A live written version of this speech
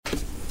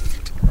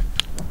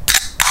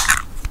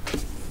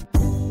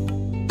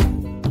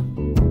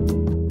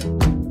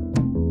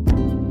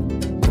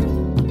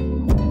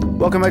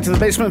Welcome back to the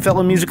basement,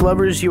 fellow music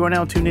lovers. You are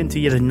now tuned into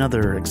yet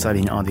another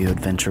exciting audio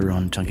adventure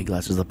on Chunky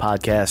Glasses, the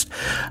podcast.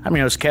 I'm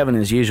your host, Kevin,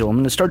 as usual. I'm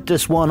going to start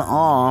this one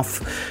off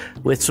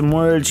with some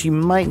words you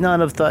might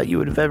not have thought you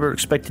would have ever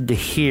expected to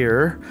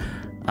hear.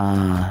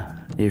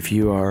 If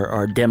you are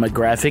our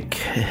demographic,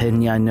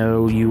 and I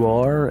know you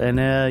are,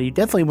 and you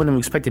definitely wouldn't have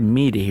expected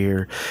me to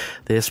hear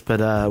this,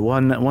 but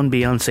one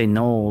Beyonce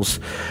Knowles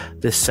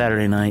this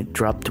Saturday night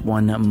dropped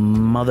one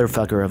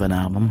motherfucker of an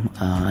album.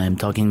 I am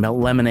talking about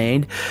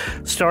Lemonade.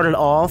 Started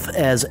off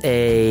as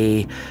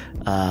a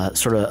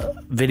sort of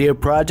video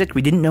project.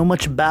 We didn't know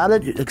much about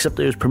it, except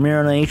it was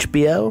premiering on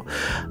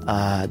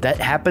HBO. That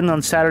happened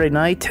on Saturday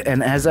night,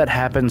 and as that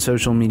happened,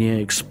 social media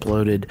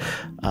exploded.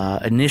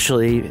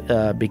 Initially,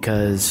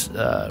 because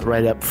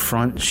right up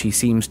front, she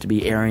seems to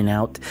be airing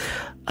out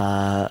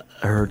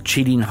her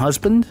cheating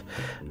husband.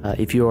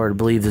 If you are to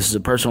believe this is a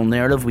personal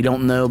narrative, we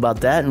don't know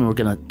about that, and we're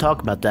going to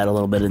talk about that a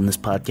little bit in this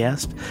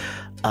podcast.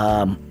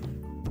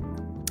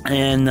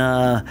 And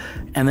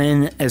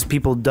then as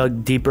people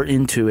dug deeper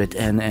into it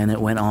and it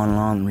went on and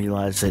on,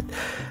 realized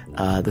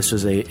that this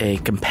was a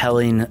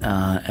compelling,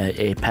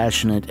 a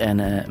passionate,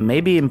 and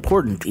maybe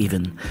important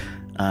even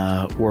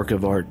work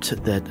of art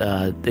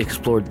that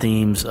explored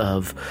themes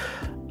of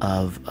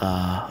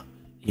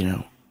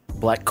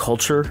black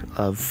culture,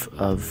 of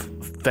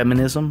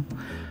feminism,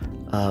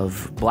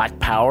 of black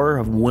power,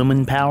 of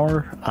women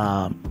power.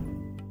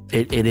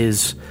 It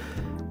is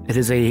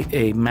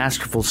a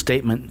masterful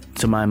statement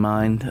to my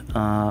mind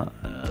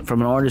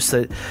from an artist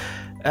that,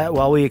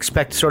 while we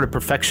expect sort of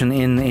perfection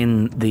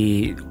in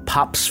the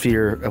pop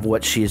sphere of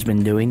what she has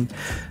been doing,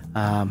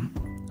 I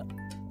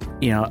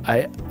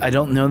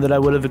don't know that I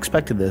would have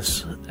expected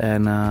this,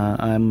 and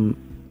I'm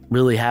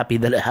really happy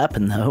that it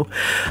happened, though.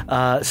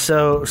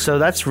 So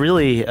that's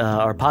really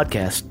our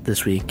podcast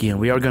this week.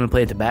 We are going to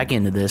play at the back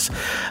end of this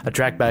a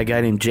track by a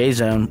guy named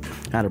J-Zone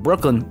out of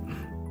Brooklyn,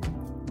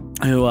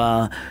 who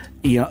I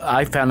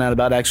found out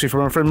about actually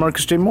from our friend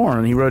Marcus J. Moore,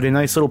 and he wrote a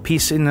nice little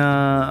piece for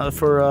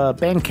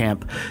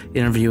Bandcamp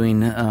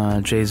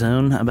interviewing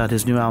J-Zone about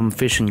his new album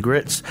Fish and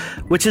Grits,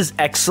 which is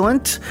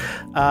excellent,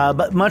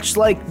 but much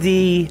like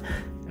the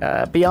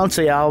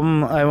Beyonce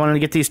album, I wanted to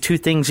get these two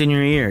things in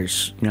your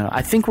ears.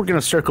 I think we're going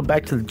to circle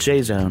back to the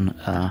J-Zone,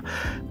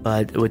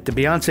 but with the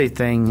Beyonce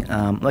thing,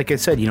 like I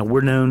said,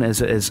 we're known as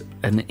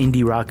an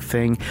indie rock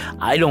thing.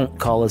 I don't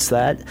call us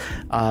that,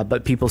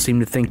 but people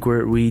seem to think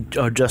we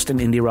are just an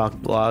indie rock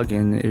blog,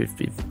 and if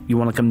you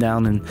want to come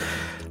down and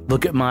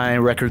look at my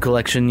record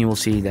collection, you will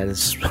see that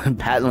it's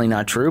patently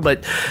not true,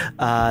 but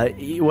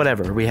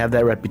whatever. We have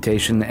that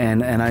reputation,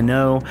 and I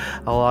know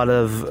a lot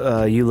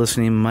of you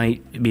listening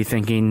might be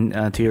thinking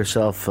to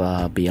yourself,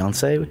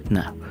 Beyonce?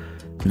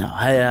 No,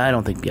 I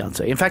don't think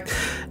Beyonce. In fact,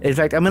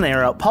 I'm going to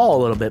air out Paul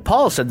a little bit.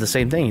 Paul said the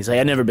same thing. He's like,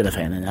 I've never been a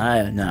fan, and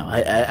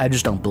I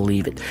just don't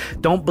believe it.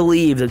 Don't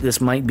believe that this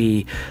might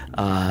be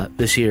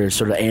this year's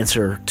sort of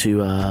answer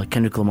to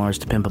Kendrick Lamar's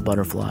To Pimp a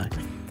Butterfly.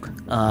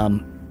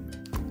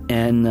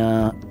 And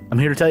I'm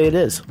here to tell you it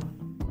is.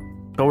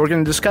 But we're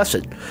going to discuss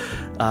it.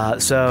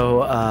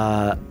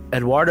 So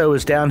Eduardo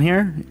is down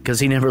here because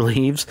he never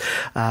leaves.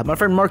 My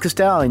friend Marcus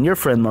Dowling, your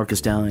friend Marcus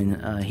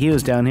Dowling, he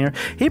was down here.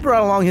 He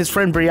brought along his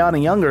friend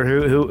Brianna Younger,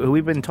 who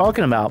we've been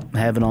talking about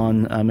having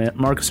on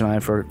Marcus and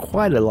I for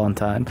quite a long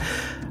time.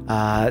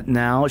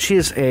 Now, she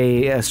is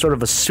a sort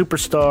of a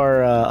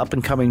superstar,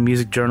 up-and-coming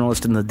music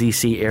journalist in the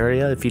D.C.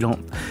 area. If you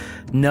don't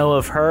know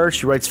of her,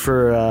 she writes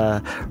for,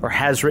 or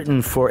has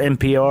written for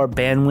NPR,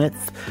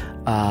 Bandwidth,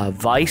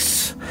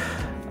 Vice,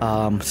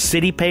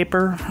 City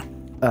Paper,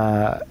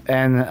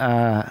 and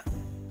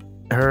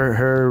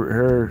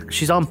her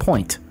she's on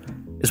point,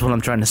 is what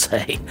I'm trying to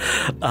say.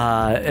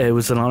 It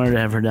was an honor to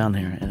have her down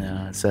here,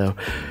 and so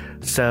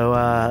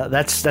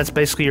that's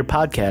basically your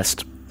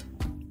podcast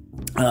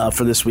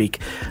for this week.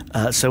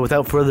 So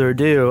without further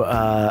ado,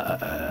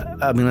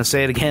 I'm going to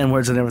say it again,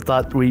 words I never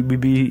thought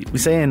we'd be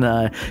saying.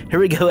 Here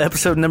we go,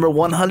 episode number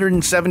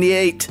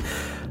 178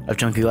 of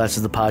Chunky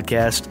Glasses, the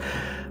podcast,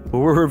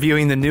 where we're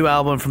reviewing the new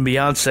album from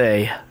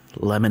Beyonce,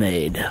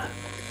 Lemonade.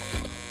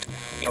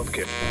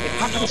 Okay. It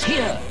happens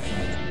here,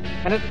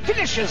 and it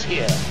finishes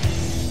here.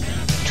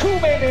 Two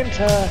men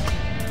enter,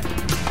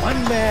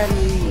 one man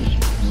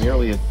leaves.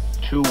 Merely a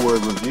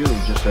two-word review,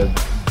 just a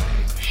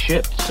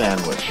shit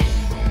sandwich.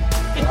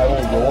 I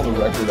will roll the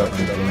record up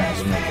and down.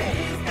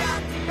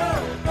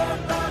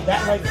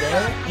 That right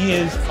there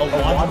is a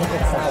logical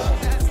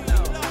fallacy.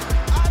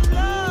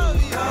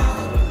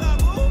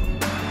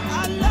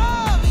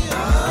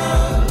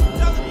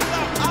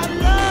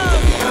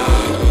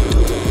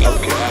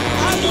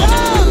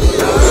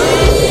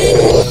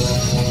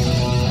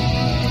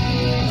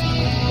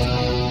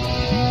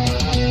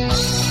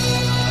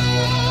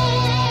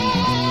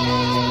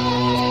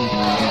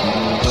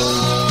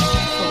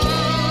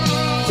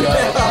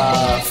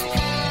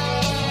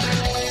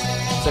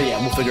 So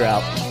yeah, we'll figure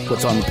out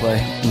what's on the play,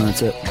 and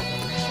that's it.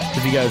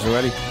 If you guys are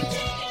ready,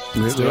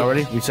 we all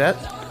ready? We set?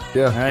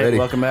 Yeah, All right, ready.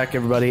 welcome back,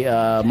 everybody.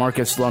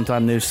 Marcus, long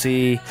time no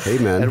see. Hey,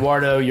 man.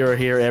 Eduardo, you're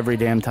here every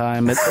damn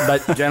time.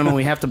 But gentlemen,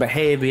 we have to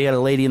behave. We got a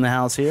lady in the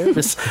house here,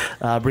 Miss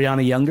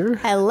Brianna Younger.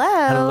 Hello.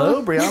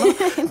 Hello,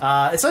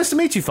 Brianna. It's nice to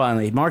meet you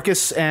finally.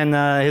 Marcus and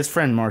his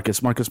friend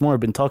Marcus Moore, have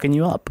been talking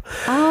you up.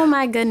 Oh,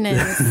 my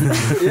goodness.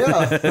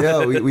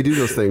 Yeah, we do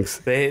those things.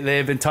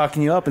 They've been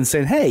talking you up and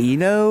saying, hey,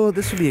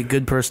 this would be a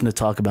good person to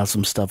talk about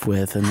some stuff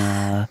with.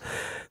 And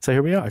so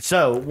here we are.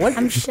 So what?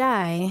 I'm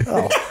shy.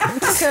 Oh,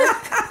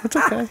 it's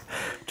okay.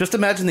 Just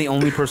imagine the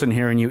only person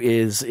hearing you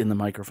is in the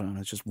microphone.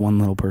 It's just one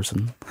little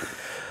person.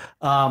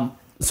 So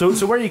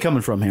where are you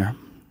coming from here?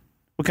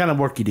 What kind of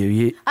work you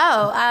do?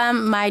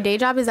 My day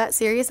job is at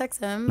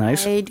SiriusXM.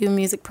 Nice. I do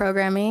music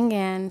programming,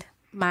 and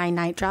my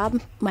night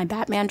job, my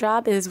Batman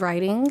job, is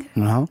writing.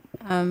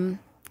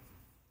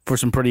 For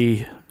some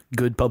pretty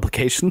good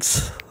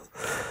publications.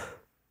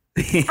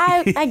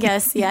 I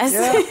guess, yes.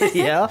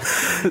 Yeah.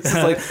 It's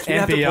like, you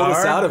have to pull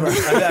this out of her.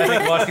 I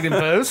think Washington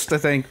Post. I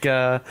think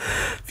a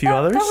few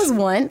others. That was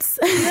once.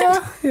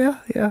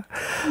 Yeah.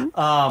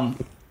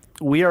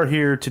 We are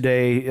here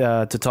today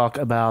to talk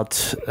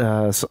about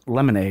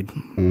lemonade,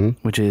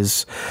 which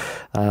is,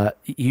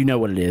 you know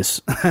what it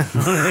is.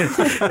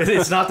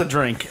 It's not the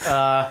drink. It's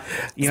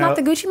not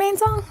the Gucci Mane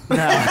song?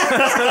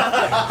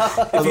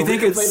 If you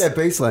think it's play that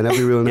bass line, that'd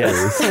be real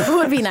nice. It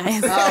would be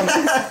nice.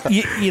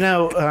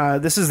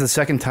 This is the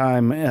second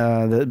time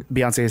that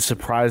Beyonce has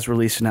surprise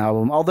released an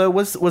album. Although,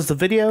 was the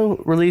video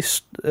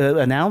release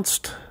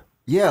announced?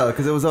 Yeah,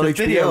 because it was on HBO.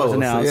 The video was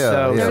announced.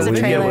 So, There was a the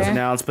video trailer. was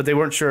announced, but they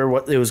weren't sure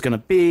what it was going to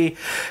be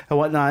and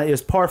whatnot. It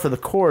was par for the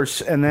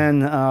course. And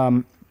then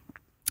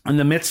in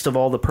the midst of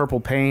all the purple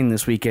pain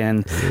this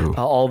weekend,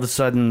 all of a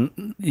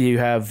sudden you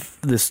have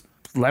this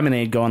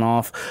lemonade going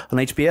off on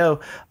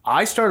HBO.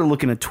 I started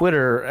looking at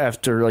Twitter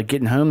after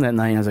getting home that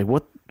night, and I was like,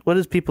 what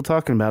is people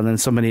talking about? And then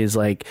somebody is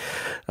like,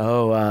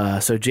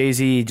 so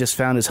Jay-Z just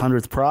found his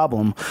 100th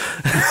problem.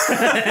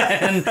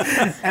 and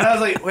I was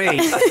like, wait.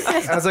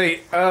 I was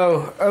like,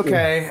 oh,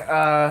 okay.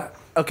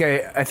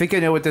 Okay, I think I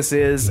know what this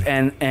is.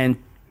 And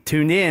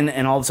tuned in,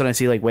 and all of a sudden I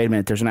see, wait a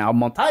minute, there's an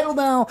album on Tidal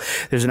now.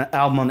 There's an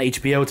album on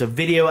HBO. It's a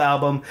video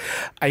album.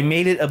 I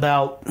made it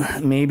about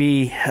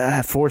maybe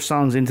 4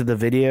 songs into the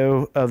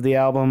video of the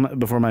album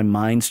before my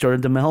mind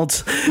started to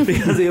melt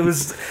because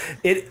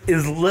it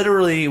is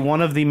literally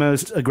one of the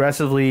most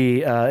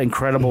aggressively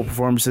incredible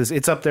performances.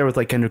 It's up there with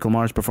Kendrick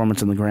Lamar's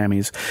performance in the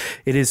Grammys.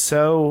 It is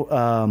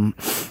so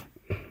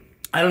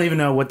I don't even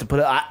know what to put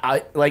it.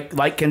 I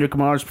like Kendrick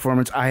Lamar's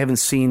performance. I haven't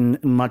seen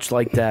much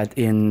like that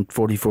in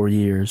 44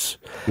 years.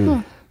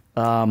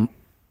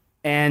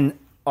 And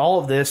all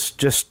of this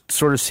just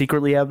sort of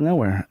secretly out of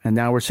nowhere. And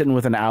now we're sitting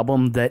with an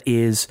album that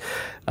is,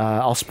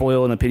 I'll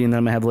spoil an opinion that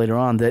I'm going to have later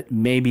on, that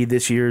maybe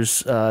this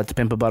year's To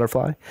Pimp a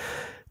Butterfly.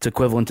 It's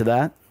equivalent to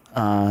that.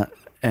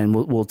 And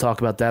we'll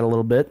talk about that a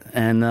little bit.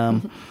 And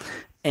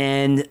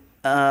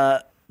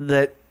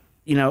that...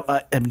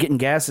 I'm getting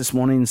gas this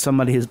morning and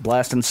somebody is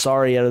blasting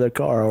Sorry out of their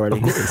car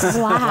already.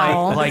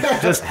 Wow.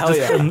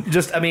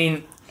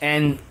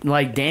 And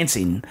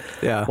dancing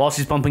while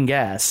she's pumping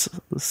gas.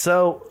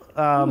 So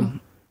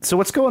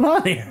what's going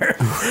on here?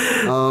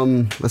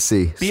 Let's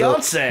see.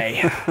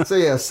 Beyonce.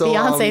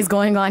 Beyonce's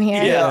going on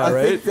here. Yeah, I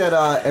think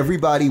that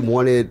everybody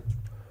wanted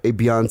a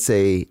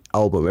Beyonce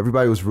album.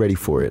 Everybody was ready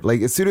for it.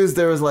 As soon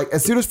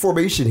as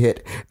Formation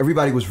hit,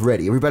 everybody was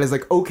ready. Everybody's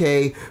like,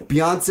 okay,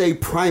 Beyonce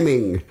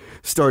priming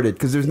started,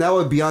 because there's now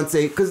a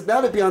Beyonce, because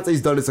now that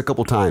Beyonce's done this a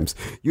couple times,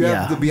 you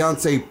have the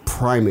Beyonce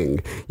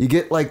priming. You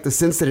get the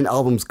sense that an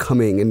album's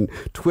coming, and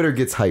Twitter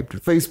gets hyped,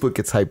 and Facebook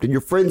gets hyped, and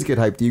your friends get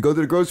hyped, and you go to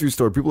the grocery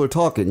store, people are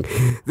talking.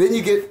 Then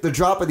you get the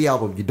drop of the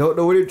album. You don't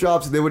know when it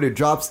drops, and then when it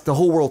drops, the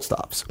whole world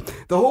stops.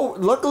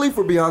 Luckily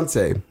for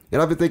Beyonce,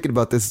 and I've been thinking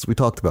about this as we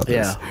talked about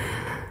this.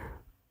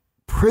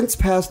 Prince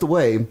passed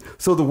away,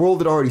 so the world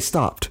had already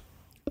stopped.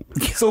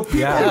 So people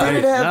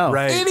didn't have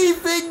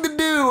anything to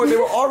do, and they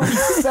were already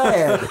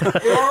sad.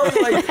 They were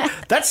already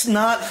That's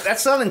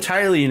not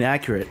entirely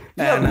inaccurate.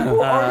 Yeah, people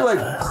were already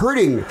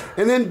hurting,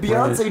 and then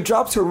Beyonce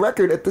drops her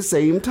record at the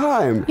same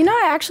time.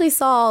 I actually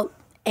saw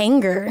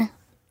anger.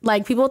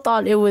 People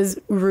thought it was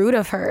rude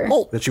of her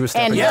that she was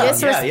and stepping down.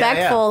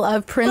 disrespectful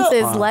of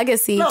Prince's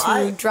legacy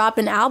to drop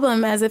an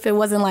album as if it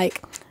wasn't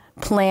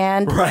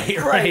planned.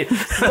 Right.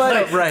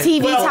 But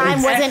TV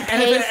time wasn't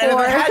paid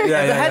for. If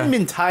it hadn't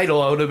been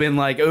Tidal, I would have been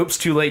oops,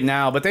 too late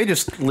now. But they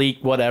just leak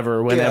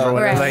whenever.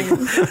 Rihanna.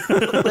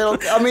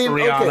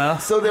 Okay,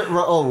 so the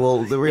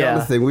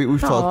Rihanna thing,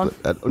 we've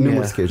talked at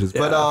numerous occasions.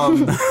 But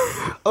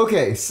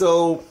okay,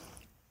 so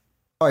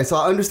all right, so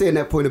I understand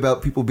that point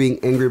about people being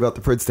angry about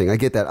the Prince thing. I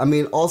get that. I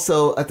mean,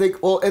 also, I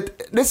think,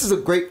 this is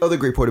other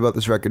great point about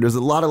this record. There's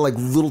a lot of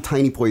little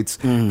tiny points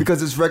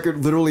because this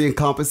record literally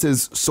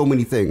encompasses so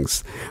many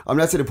things.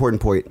 That's an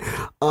important point.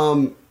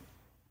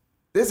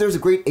 There's a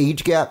great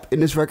age gap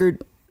in this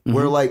record.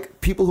 where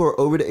like people who are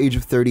over the age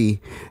of 30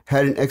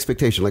 had an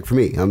expectation. Like for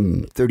me,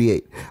 I'm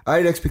 38. I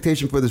had an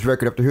expectation for this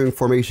record after hearing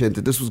Formation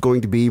that this was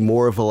going to be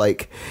more of a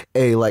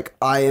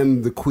I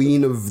am the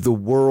queen of the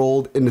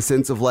world in the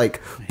sense of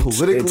like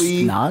politically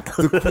it's not.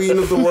 the queen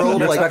of the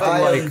world.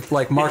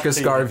 like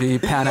Marcus Garvey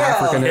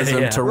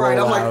Pan-Africanism to roll right.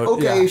 I'm like, out.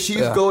 okay, she's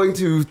going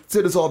to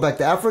send us all back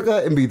to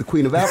Africa and be the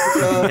queen of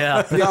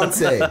Africa,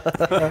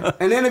 Beyonce.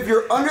 And then if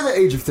you're under the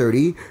age of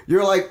 30,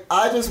 you're like,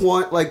 I just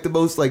want like the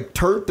most like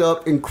turned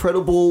up,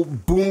 incredible,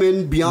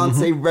 booming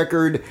Beyonce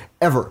record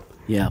ever.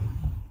 Yeah.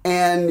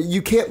 And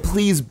you can't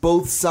please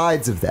both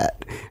sides of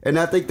that. And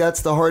I think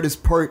that's the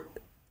hardest part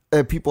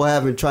that people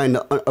have in trying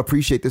to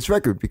appreciate this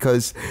record,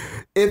 because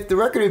if the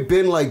record had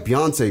been like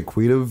Beyonce,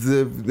 Queen of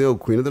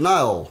the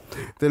Nile,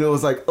 then it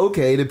was like,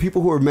 okay, the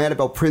people who are mad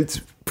about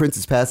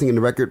Prince's passing and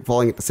the record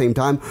falling at the same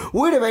time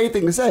wouldn't have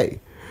anything to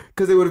say.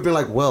 Because they would have been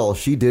like, well,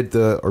 she did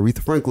the Aretha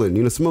Franklin,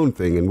 Nina Simone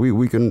thing, and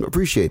we can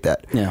appreciate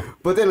that. Yeah.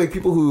 But then like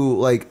people who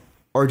like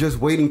are just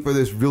waiting for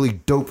this really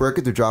dope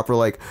record to drop are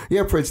like,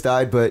 yeah, Prince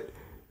died, but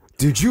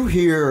did you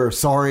hear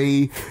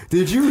Sorry?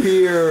 Did you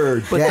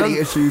hear Daddy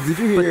Issues? Did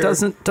you hear? But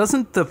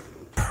doesn't the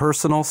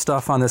personal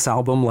stuff on this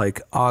album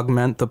like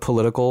augment the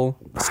political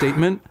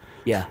statement?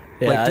 Yeah.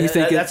 Like, do you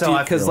think that's how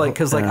I feel.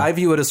 Because I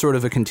view it as sort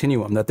of a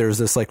continuum, that there's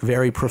this like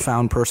very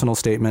profound personal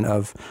statement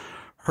of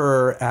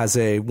her as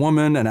a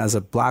woman and as a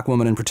black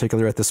woman in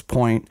particular at this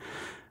point,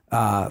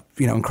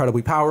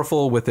 incredibly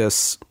powerful with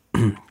this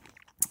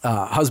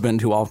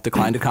husband who I'll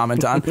decline to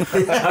comment on.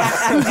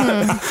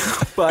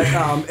 But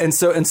and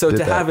so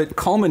to have it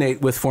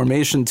culminate with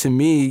Formation, to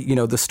me,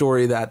 the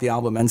story that the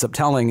album ends up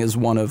telling is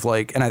one of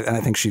like, and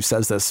I think she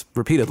says this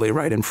repeatedly,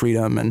 right, in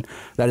Freedom, and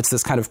that it's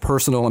this kind of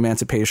personal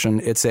emancipation.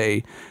 It's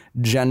a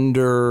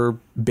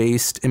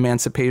gender-based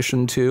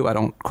emancipation too. I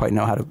don't quite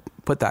know how to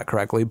put that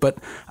correctly, but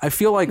I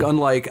feel like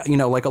unlike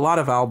like a lot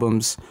of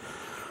albums,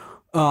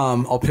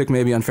 I'll pick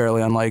maybe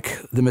unfairly on like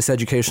The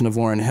Miseducation of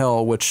Lauryn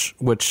Hill, which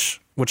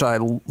I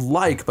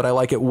like, but I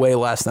like it way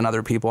less than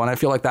other people. And I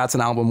feel like that's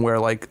an album where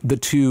like the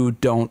two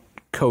don't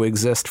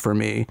coexist for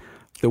me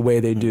the way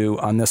they do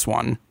on this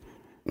one.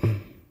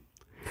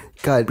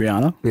 God,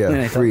 Brianna?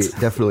 Yeah, free,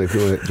 definitely, if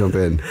you want to jump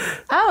in.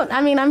 Oh,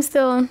 I mean, I'm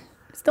still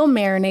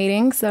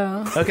marinating,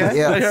 so. Okay.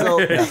 Yeah,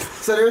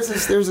 so there's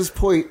this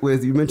point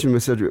with, you mentioned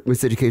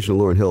Miseducation of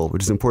Lauryn Hill,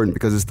 which is important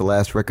because it's the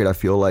last record I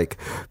feel like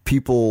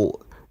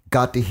people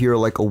got to hear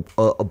like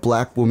a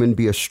black woman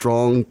be a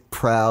strong,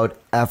 proud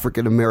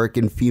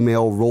African-American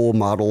female role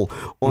model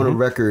on a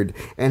record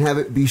and have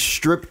it be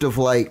stripped of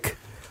like,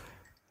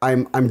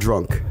 I'm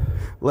drunk.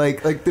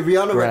 Like the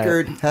Rihanna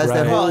record has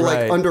that whole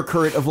like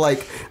undercurrent of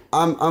like,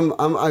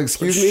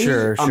 excuse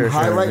me, I'm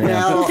high right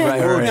now,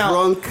 I'm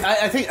drunk.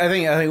 I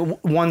think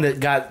one that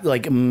got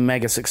like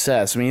mega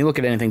success. I mean, you look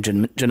at anything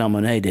Janelle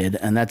Monáe did,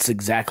 and that's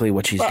exactly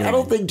what she's doing. I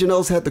don't think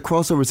Janelle's had the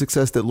crossover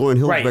success that Lauryn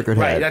Hill's record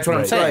had. Right, that's what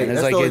I'm saying. Right,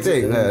 that's the only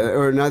thing.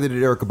 Or neither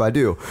did Erykah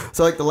Badu.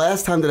 So like the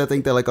last time that I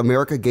think that like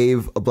America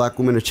gave a black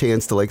woman a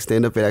chance to like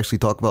stand up and actually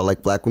talk about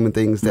like black women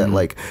things that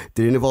like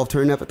didn't involve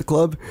turning up at the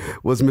club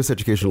was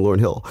Miseducation of Lauryn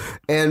Hill.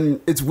 And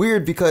it's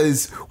weird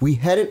because we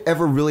hadn't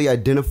ever really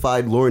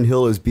identified Lauryn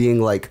Hill as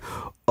being like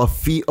a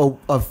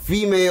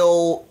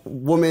female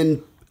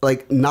woman,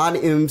 like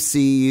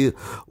non-MC,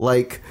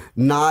 like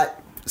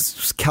not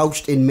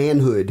couched in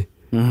manhood.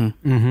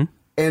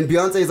 And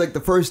Beyonce is like the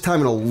first time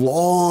in a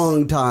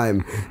long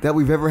time that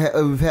we've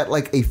had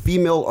like a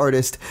female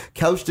artist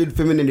couched in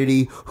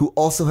femininity who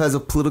also has a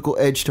political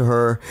edge to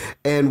her,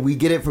 and we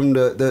get it from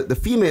the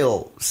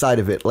female side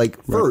of it,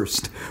 like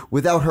first,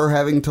 without her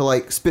having to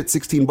like spit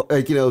 16 bars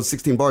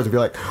and be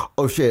like,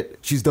 oh shit,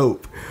 she's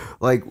dope.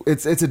 Like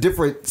it's a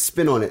different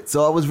spin on it.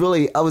 So I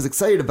was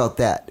excited about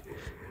that,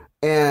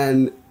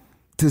 and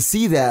to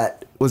see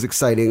that was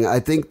exciting. I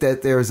think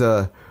that there's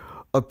a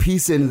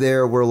piece in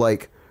there where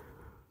like,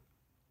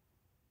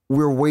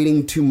 we're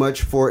waiting too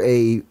much for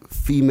a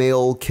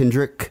female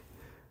Kendrick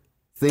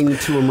thing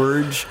to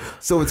emerge,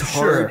 so it's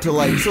hard to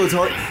like. So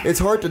it's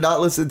hard to not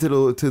listen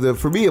to the.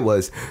 For me, it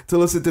was to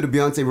listen to the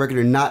Beyonce record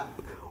and not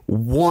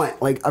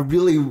want. Like I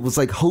really was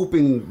like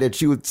hoping that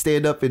she would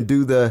stand up and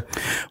do the.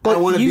 I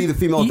want to be the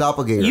female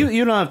doppelganger.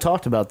 You and I have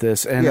talked about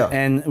this,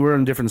 and we're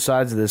on different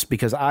sides of this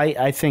because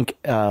I think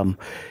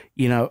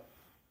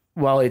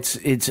well, it's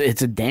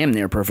a damn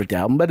near perfect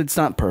album, but it's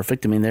not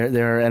perfect. I mean,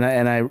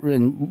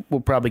 and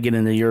we'll probably get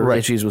into your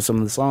issues with some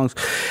of the songs.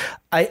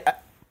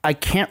 I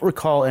can't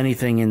recall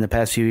anything in the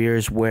past few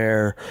years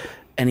where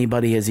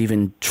anybody has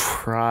even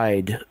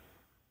tried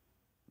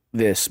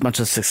this, much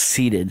less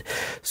succeeded.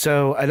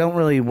 So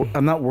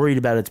I'm not worried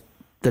about it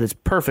that it's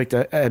perfect.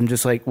 I'm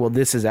just like, well,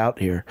 this is out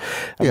here.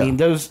 I mean,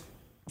 those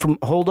from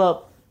Hold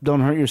Up,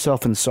 Don't Hurt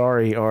Yourself, and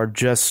Sorry are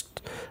just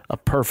a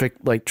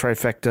perfect like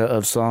trifecta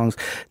of songs,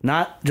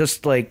 not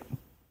just like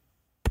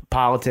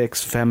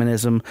politics,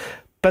 feminism,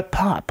 but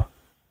pop.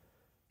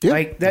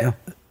 Like that.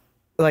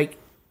 Like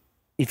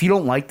if you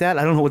don't like that,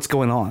 I don't know what's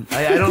going on.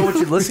 I don't know what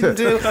you're listening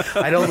to.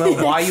 I don't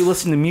know why you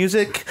listen to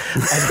music.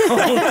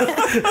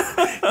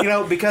 I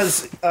don't,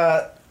 because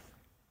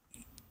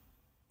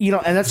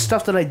and that's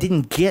stuff that I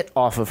didn't get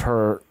off of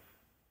her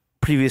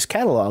previous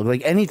catalog,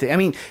 like anything. I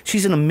mean,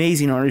 she's an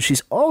amazing artist.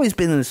 She's always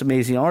been this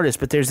amazing artist,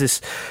 but there's this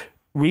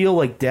real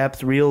like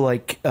depth, real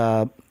like,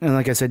 and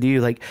like I said to you,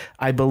 like,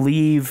 I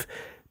believe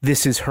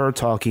this is her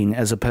talking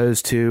as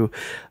opposed to,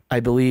 I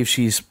believe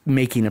she's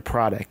making a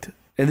product,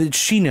 and that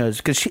she knows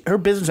because her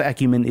business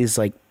acumen is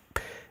like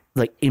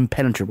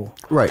impenetrable.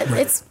 Right.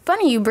 It's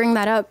funny you bring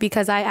that up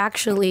because I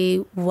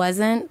actually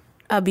wasn't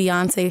a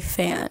Beyonce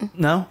fan.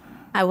 No,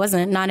 I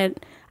wasn't.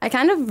 I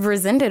kind of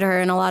resented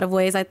her in a lot of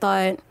ways. I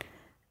thought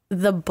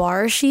the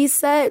bar she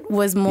set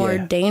was more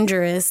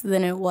dangerous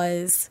than it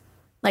was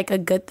like a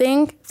good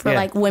thing for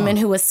like women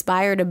who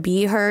aspire to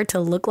be her, to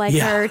look like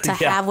her, to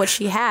have what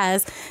she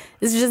has.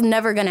 It's just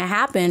never going to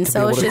happen.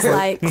 So it's just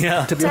like to be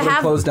able to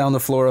close down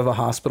the floor of a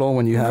hospital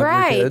when you have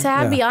your kid. To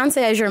have Beyonce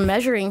as your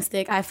measuring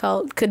stick, I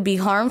felt could be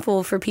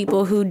harmful for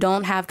people who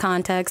don't have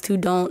context,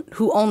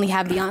 who only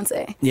have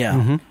Beyonce. Yeah.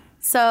 Mm-hmm.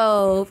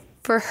 So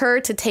for her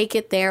to take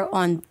it there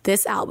on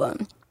this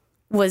album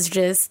was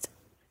just,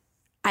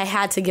 I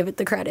had to give it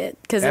the credit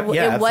because it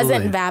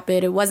wasn't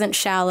vapid, it wasn't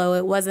shallow,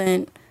 it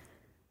wasn't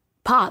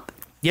pop.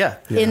 Yeah.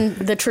 In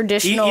the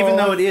traditional, even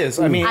though it is,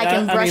 I mean, I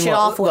can brush it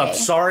off. Look,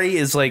 "Sorry"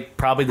 is like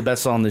probably the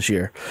best song this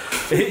year.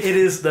 It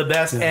is the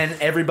best, and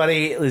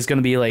everybody is going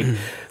to be like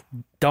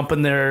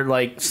dumping their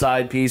like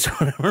side piece or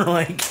whatever.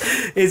 Like,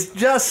 it's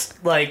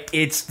just like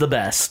it's the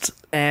best,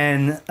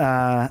 and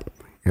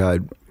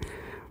God.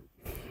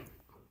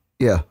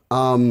 Yeah.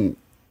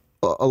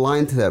 A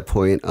line to that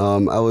point.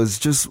 I was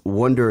just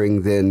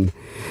wondering then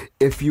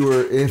if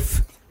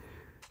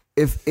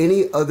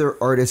any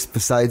other artist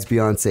besides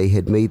Beyonce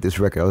had made this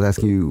record. I was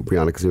asking you,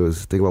 Brianna, because I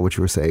was thinking about what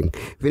you were saying.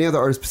 If any other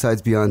artist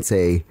besides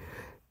Beyonce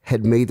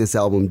had made this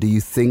album, do you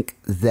think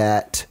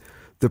that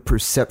the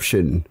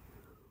perception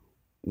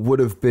would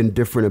have been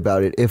different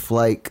about it? If,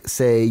 like,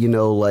 say,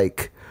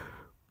 like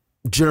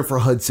Jennifer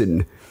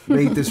Hudson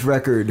made this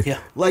record.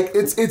 Like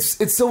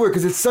it's so weird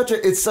because it's such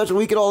a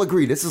we can all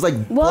agree this is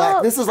like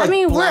black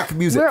black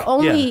music. We're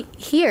only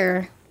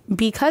here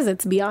because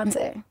it's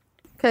Beyonce.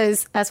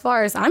 Because as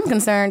far as I'm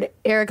concerned,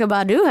 Erykah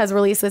Badu has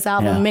released this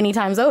album many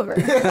times over.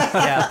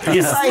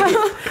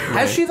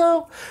 Has she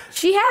though?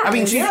 She has. I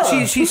mean, she's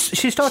talked about.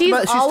 She's always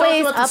talked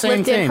about the same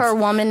uplifted things. her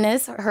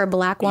womanness, her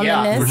black womanness.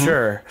 Yeah, for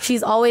sure.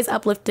 She's always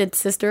uplifted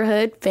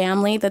sisterhood,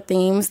 family, the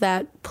themes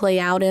that play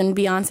out in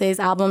Beyonce's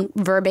album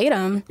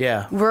verbatim.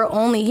 Yeah, we're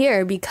only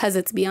here because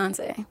it's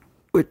Beyonce.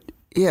 But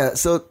yeah,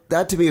 so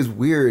that to me is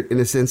weird in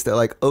a sense that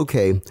like,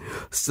 okay,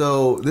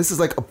 so this is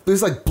like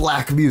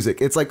black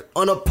music. It's like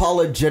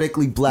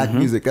unapologetically black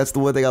music. That's the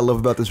one thing I love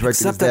about this record.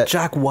 Except that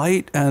Jack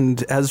White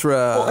and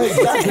Ezra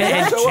and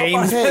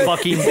James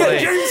fucking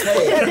Blake.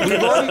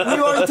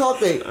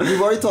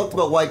 We've already talked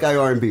about white guy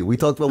R&B. We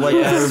talked about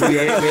white guy R&B.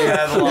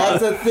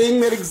 That's a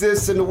thing that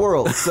exists in the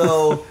world.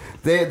 So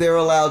they're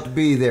allowed to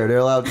be there. They're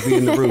allowed to be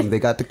in the room. They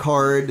got the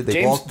card.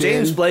 They walked in.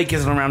 James Blake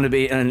isn't around to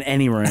be in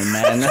any room,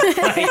 man.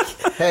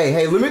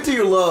 Hey, Limit to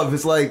Your Love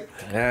is like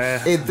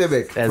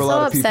endemic for a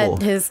lot of people.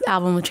 Upset his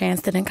album with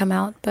Chance didn't come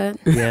out, but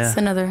it's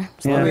another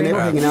story. I mean, they were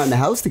hanging out in the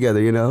house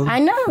together, you know. I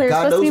know they were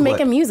supposed to be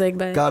making music,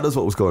 but God knows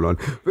what was going on.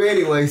 But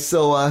anyway,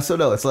 so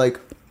no, it's like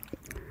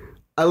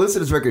I listen to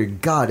this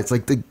record. God, it's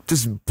like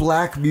just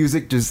black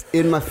music just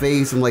in my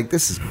face. I'm like,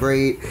 this is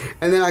great,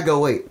 and then I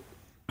go, wait,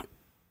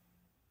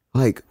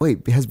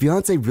 has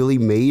Beyonce really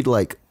made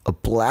like a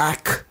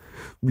black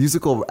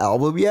musical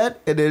album yet?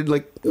 And then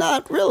like,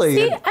 not really.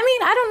 See, I mean,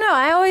 I don't know.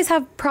 I always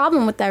have a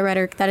problem with that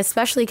rhetoric that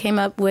especially came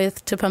up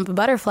with To Pimp a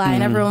Butterfly,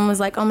 and everyone was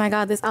like, oh my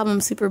God, this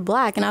album's super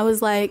black. And I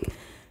was like,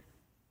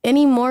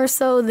 any more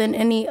so than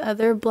any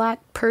other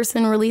black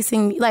person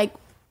releasing, like,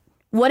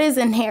 what is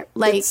inherent?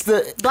 Like,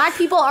 black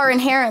people are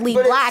inherently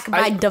black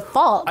by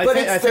default.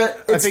 I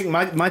think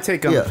my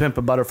take on Pimp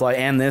a Butterfly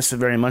and this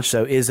very much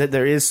so is that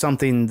there is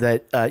something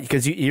that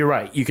because you're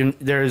right,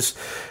 there's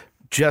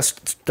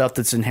just stuff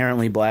that's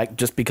inherently black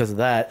just because of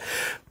that,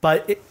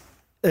 but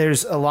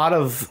there's a lot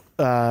of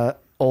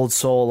old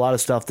soul, a lot of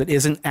stuff that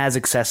isn't as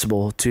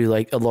accessible to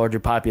like a larger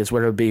populace,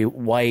 whether it be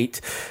white,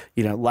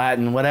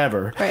 Latin,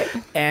 whatever. Right.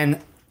 And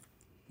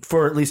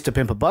for at least To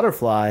Pimp a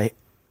Butterfly,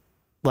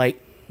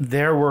 like,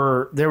 there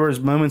was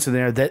moments in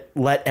there that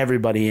let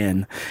everybody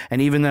in.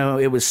 And even though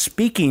it was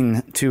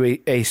speaking to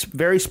a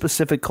very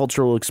specific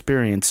cultural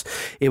experience,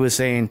 it was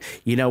saying,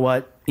 you know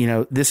what,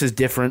 this is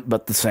different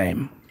but the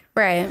same.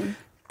 Right.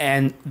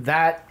 And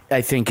that,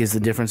 I think, is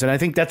the difference. And I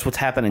think that's what's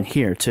happening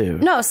here, too.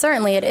 No,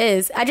 certainly it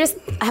is. I just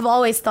have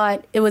always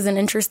thought it was an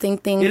interesting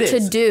thing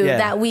to do,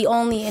 that we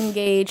only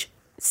engage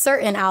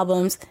certain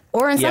albums,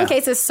 or in some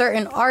cases,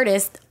 certain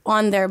artists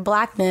on their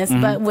blackness,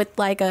 but with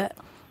like a,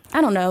 I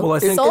don't know,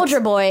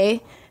 Soulja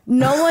Boy.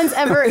 No one's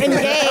ever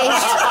engaged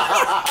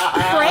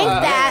Frank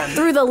that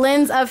through the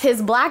lens of his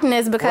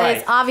blackness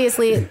because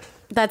obviously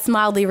that's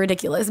mildly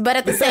ridiculous. But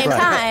at the same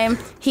time,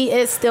 he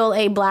is still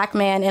a black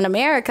man in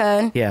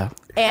America. Yeah.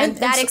 And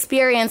that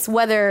experience,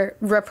 whether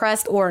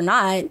repressed or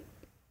not,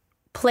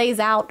 plays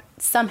out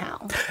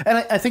somehow.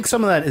 And I think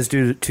some of that is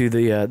due to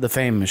the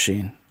fame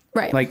machine.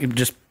 Right. Like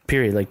just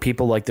period. Like,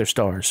 people like their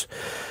stars,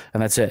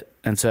 and that's it.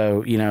 And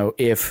so, you know,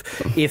 if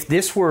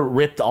this were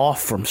ripped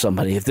off from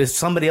somebody, if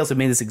somebody else had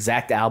made this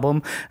exact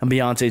album and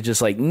Beyonce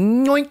just like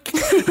noink,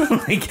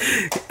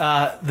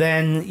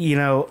 then, you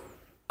know,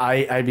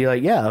 I'd be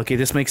like, yeah, okay,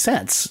 this makes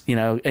sense, you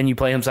know. And you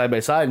play them side by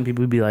side, and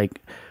people would be like,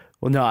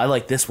 well, no, I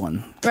like this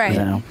one, right?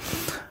 You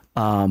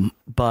know,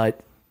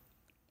 but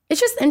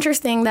it's just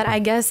interesting that I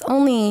guess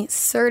only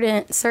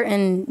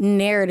certain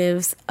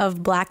narratives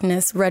of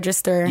blackness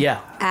register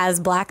as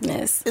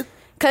blackness.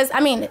 Because,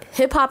 I mean,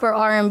 hip-hop or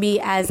R&B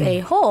as a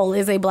whole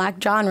is a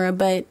black genre,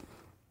 but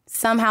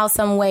somehow,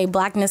 some way,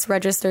 blackness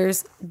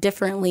registers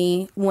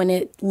differently when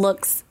it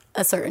looks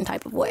a certain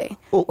type of way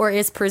or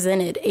is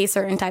presented a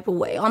certain type of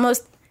way.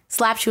 Almost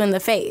slaps you in the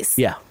face.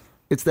 Yeah.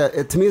 It's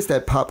that, to me, it's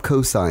that pop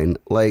cosign.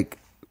 Like,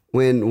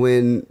 when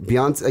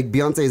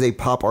Beyonce is a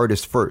pop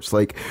artist first.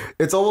 Like,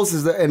 it's almost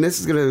as, and this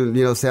is going to,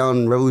 you know,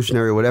 sound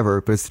revolutionary or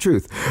whatever, but it's the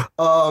truth.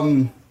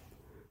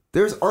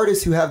 There's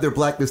artists who have their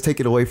blackness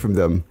taken away from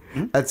them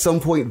at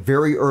some point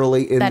very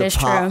early in the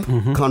pop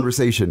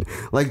conversation.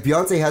 Like,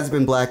 Beyonce hasn't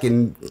been black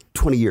in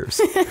 20 years.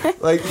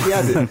 Like, she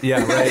hasn't.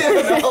 Yeah, right.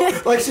 You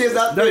know? Like, she has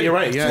not been. No, you're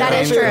right. Yeah,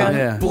 that is true.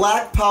 Yeah.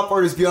 Black pop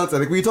artist Beyonce.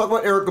 Like, when you talk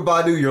about Erykah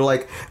Badu, you're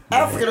like,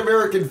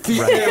 African-American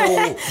female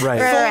soul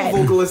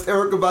vocalist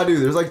Erykah Badu.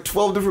 There's like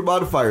 12 different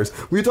modifiers.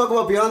 When you talk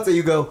about Beyonce,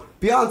 you go,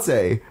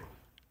 Beyonce.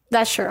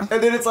 That's true.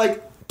 And then it's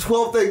like,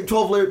 12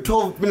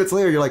 minutes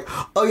later, you're like,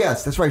 oh,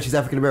 yes, that's right. She's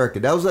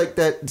African-American. That was like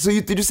that. So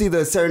did you see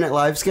the Saturday Night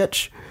Live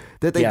sketch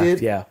that they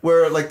did? Yeah.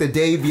 Where, like, the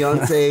day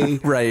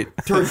Beyonce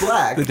turned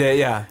black. The day,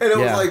 yeah. And it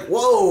was like,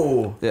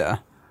 whoa. Yeah.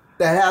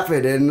 That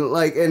happened. And,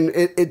 like, and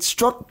it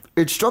struck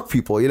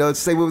people. You know,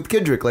 it's the same with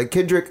Kendrick. Like,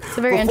 Kendrick. It's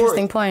a very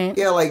interesting point.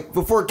 Yeah, like,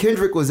 before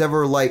Kendrick was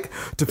ever, like,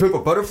 To Pimp a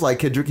Butterfly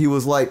Kendrick, he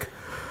was, like,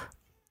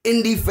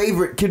 indie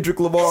favorite Kendrick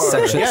Lamar.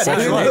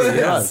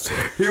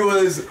 He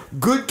was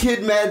Good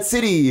Kid, Mad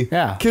City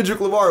Kendrick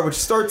Lamar, which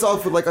starts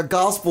off with like a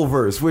gospel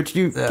verse, which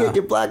you can't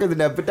get blacker than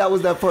that, but that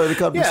was that part of the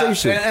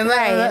conversation. And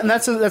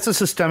that's a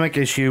systemic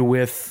issue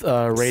with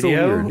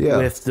radio,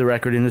 with the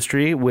record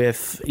industry,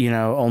 with, you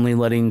know, only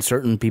letting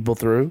certain people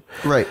through.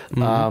 Right.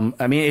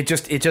 I mean, it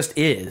just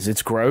is.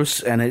 It's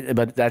gross,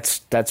 but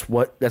that's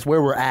where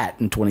we're at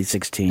in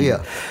 2016.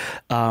 Yeah.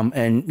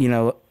 And, you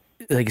know,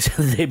 like I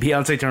said, the day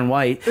Beyonce turned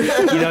white, you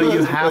know,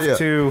 you have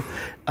to,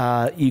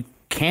 you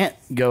can't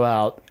go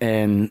out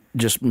and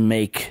just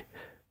make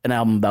an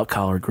album about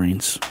collard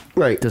greens,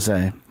 right? To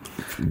say,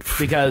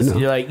 because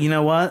you're like, you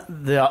know what,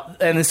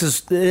 and this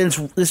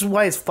is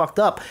why it's fucked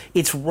up.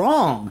 It's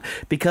wrong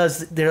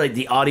because they're like,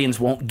 the audience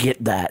won't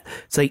get that.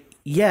 It's like,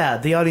 yeah,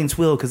 the audience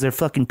will because they're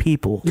fucking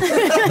people,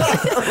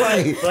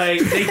 right?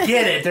 Like, they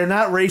get it. They're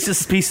not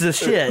racist pieces of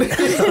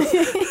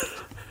shit.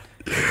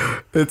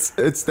 It's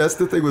that's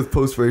the thing with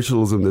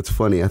post-racialism that's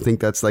funny. I think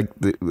that's like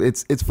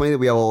it's funny that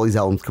we have all these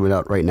albums coming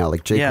out right now,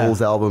 like J.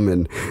 Cole's album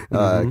and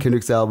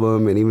Kendrick's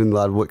album, and even a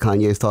lot of what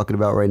Kanye is talking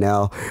about right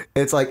now.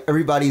 It's like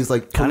everybody's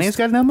like, Kanye's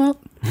got an album out?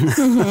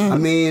 I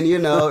mean, you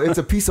know, it's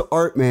a piece of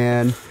art,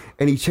 man.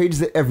 And he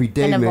changes it every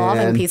day, an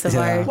evolving man. piece of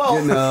art. Well,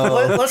 you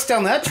know. let's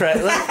down that track.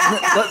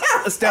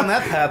 Let's down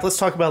that path. Let's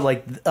talk about,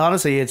 like,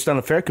 honestly, it's not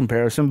a fair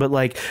comparison, but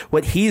like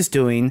what he's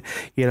doing,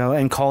 you know,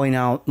 and calling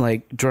out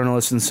like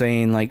journalists and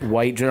saying like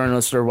white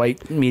journalists or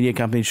white media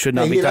companies should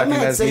not be talking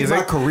about his music.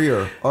 My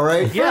career, all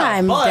right. Yeah,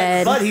 I'm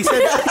dead. But he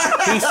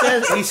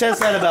says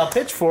that about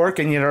Pitchfork,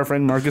 and yet our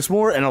friend Marcus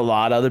Moore and a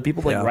lot of other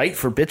people like write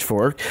for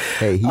Pitchfork.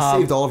 Hey, he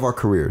saved all of our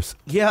careers.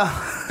 Yeah,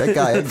 that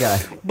guy.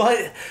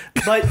 But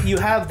you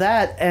have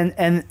that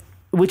and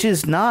which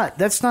is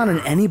that's not an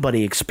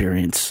anybody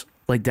experience,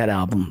 like that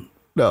album.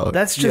 No,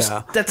 that's just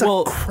that's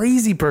a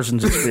crazy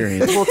person's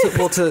experience.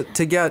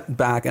 To get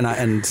back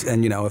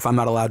and you know, if I'm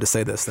not allowed to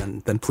say this,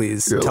 then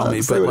please tell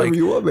me. But like,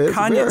 you want, man.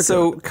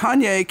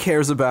 Kanye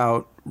cares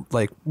about,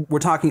 like, we're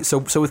talking. So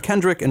with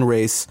Kendrick and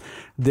race,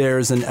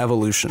 there's an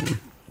evolution,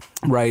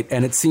 right?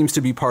 And it seems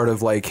to be part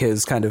of like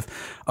his kind of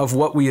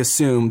what we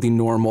assume the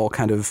normal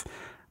kind of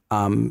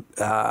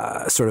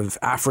sort of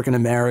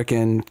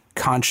African-American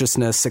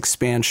consciousness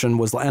expansion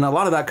was, and a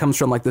lot of that comes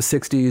from like the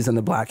 60s and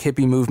the Black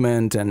hippie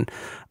movement, and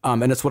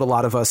it's what a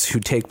lot of us who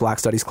take Black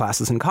studies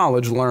classes in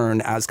college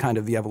learn as kind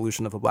of the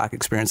evolution of a Black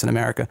experience in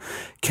America.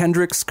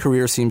 Kendrick's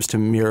career seems to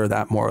mirror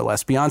that more or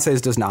less. Beyonce's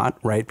does not,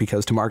 right?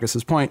 Because to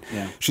Marcus's point,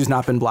 she's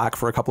not been Black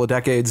for a couple of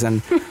decades,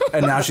 and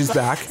now she's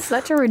back.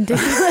 Such a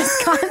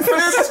ridiculous concept.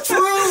 It's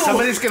true.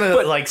 Somebody's gonna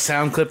like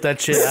sound clip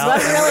that shit out.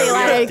 That's really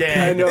like.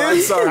 I know.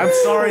 I'm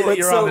sorry that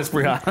you're on this,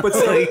 Brianna. But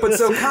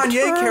so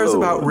Kanye cares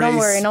about race. Don't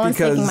worry, no one's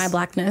taking my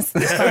blackness.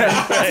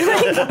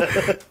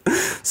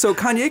 So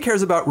Kanye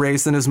cares about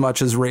race in as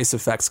much as race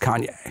affects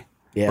Kanye.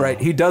 Yeah.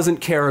 Right? He doesn't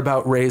care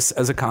about race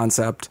as a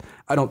concept,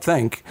 I don't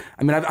think.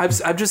 I mean,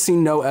 I've just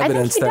seen no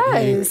evidence I think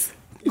he does.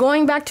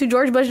 Going back to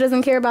George Bush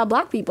doesn't care about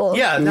Black people.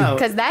 Yeah, no.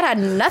 Because that had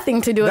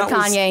nothing to do with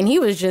Kanye, and he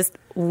was just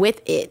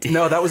with it.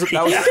 No, that was a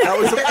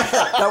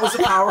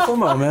powerful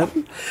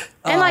moment.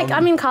 And like, I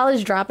mean,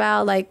 college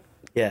dropout, like,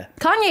 yeah.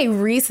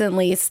 Kanye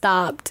recently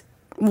stopped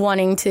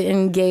wanting to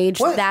engage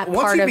that part of him.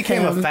 Once he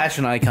became a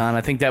fashion icon,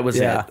 I think that was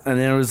it. And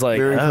then it was like,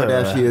 very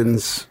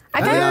Kardashians.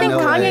 I kind of think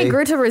Kanye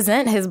grew to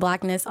resent his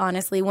blackness,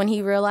 honestly, when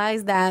he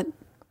realized that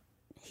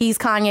he's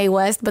Kanye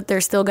West, but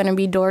there's still going to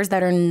be doors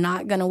that are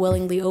not going to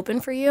willingly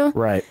open for you.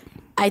 Right.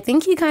 I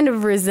think he kind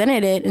of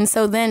resented it. And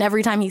so then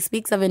every time he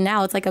speaks of it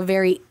now, it's like a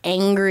very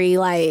angry,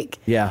 like,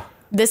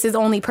 this is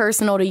only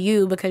personal to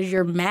you because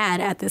you're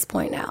mad at this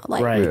point now.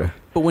 Like, right. Yeah.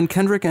 But when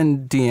Kendrick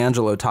and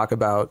D'Angelo talk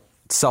about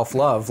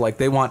self-love, like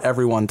they want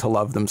everyone to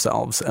love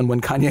themselves, and when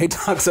Kanye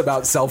talks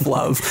about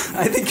self-love,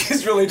 I think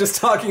he's really just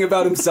talking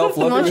about himself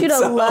loving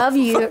himself. I want you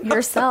to love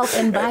yourself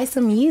and buy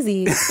some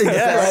Yeezys.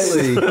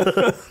 Exactly.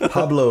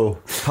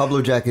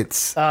 Pablo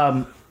jackets,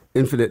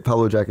 infinite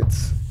Pablo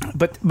jackets.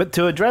 But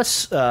to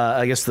address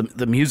I guess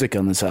the music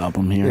on this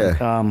album here,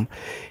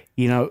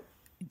 you know,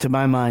 to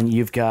my mind,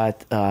 you've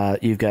got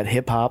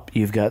hip hop,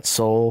 you've got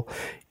soul,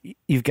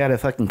 you've got a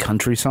fucking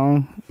country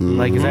song. Mm-hmm.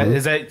 Like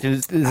is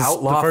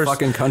outlaw the first,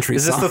 fucking country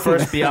song? Is this the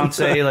first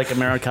Beyonce like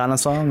Americana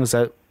song? Is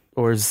that,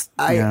 or is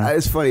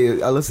it's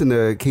funny. I listened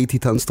to KT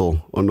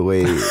Tunstall on the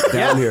way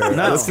down here.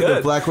 I listened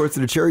to Black Horse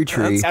and the Cherry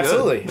Tree.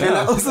 Absolutely, and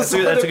I was that's a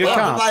good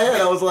comp. In my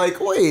head, I was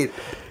like, wait.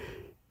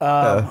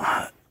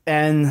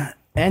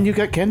 And you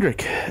got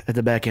Kendrick at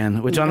the back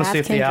end, which honestly,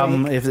 if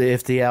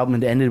the album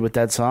had ended with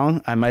that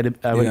song, I would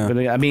have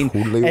been. I mean,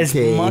 totally as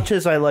much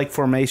as I like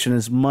Formation,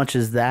 as much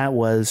as that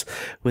was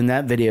when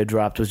that video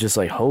dropped, was just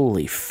like,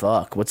 holy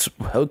fuck, what's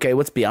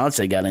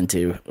Beyonce got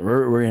into?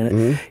 We're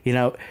in it, you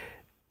know.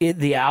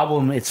 The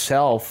album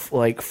itself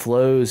like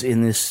flows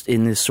in this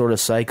sort of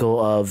cycle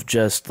of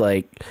just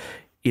like,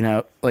 you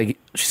know, like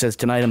she says,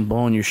 tonight I'm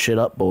blowing your shit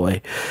up,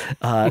 boy.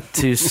 And,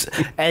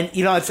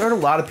 you know, I've heard a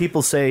lot of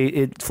people say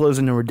it flows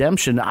into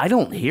redemption. I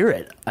don't hear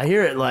it. I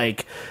hear it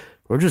like,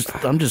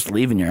 I'm just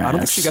leaving your ass. I don't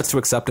think she gets to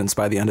acceptance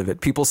by the end of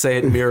it. People say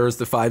it mirrors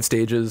the 5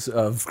 stages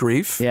of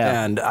grief.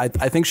 Yeah. And I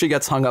think she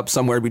gets hung up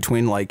somewhere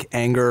between like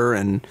anger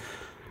and...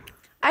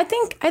 I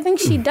think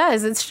she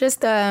does. It's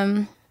just...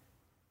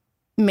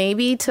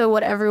 maybe to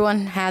what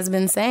everyone has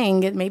been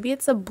saying, maybe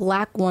it's a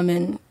black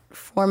woman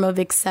form of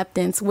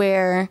acceptance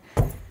where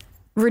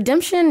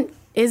redemption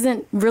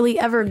isn't really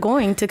ever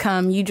going to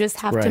come. You just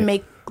have to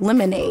make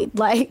lemonade.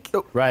 Like,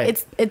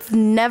 it's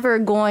never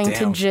going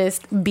to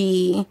just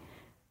be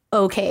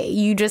okay.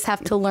 You just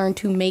have to learn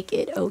to make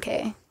it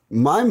okay.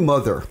 My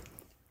mother,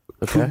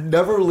 who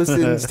never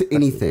listens to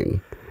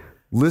anything,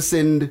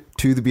 listened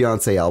to the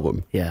Beyonce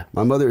album. Yeah.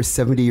 My mother is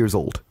 70 years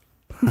old.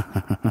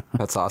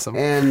 That's awesome.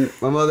 And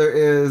my mother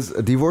is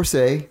a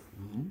divorcee,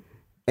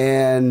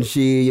 and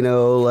she, you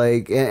know,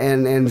 like,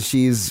 and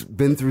she's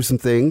been through some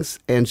things,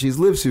 and she's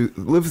lived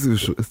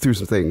through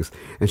some things.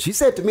 And she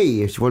said to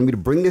me, she wanted me to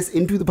bring this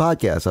into the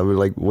podcast. I was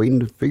like waiting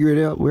to figure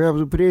it out where I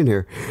was going to put it in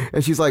here.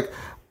 And she's like,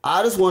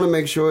 I just want to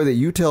make sure that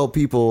you tell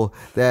people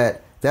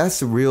that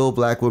that's the real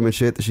black woman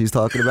shit that she's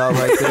talking about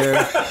right there.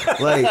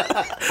 Like,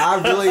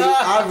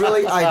 I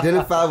really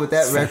identify with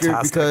that record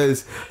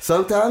because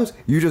sometimes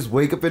you just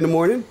wake up in the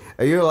morning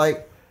and you're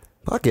like,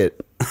 fuck it.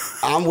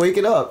 I'm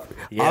waking up.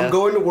 Yeah. I'm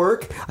going to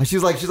work.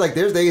 She's like,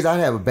 there's days I'd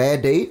have a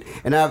bad date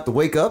and I have to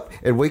wake up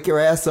and wake your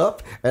ass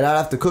up and I'd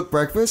have to cook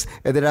breakfast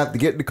and then I have to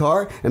get in the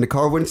car and the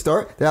car wouldn't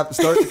start. Then I have to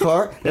start the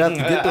car. Then I have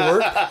to get to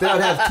work. Then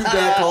I'd have 2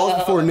 bad calls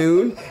before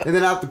noon and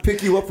then I have to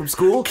pick you up from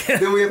school.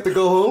 Then we have to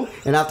go home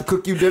and I have to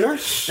cook you dinner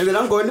and then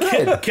I'm going to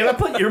bed. Can I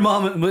put your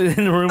mom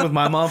in the room with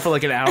my mom for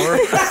like an hour?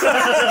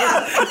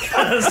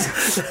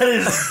 That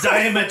is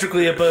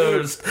diametrically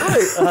opposed.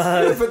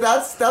 Right. But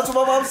that's what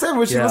my mom said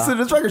when she listened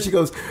to this record. She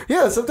goes,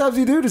 yeah, sometimes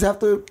you do just have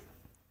to.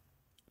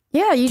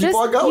 Yeah, you keep just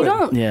on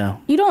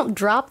going. You don't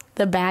drop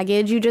the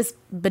baggage. You just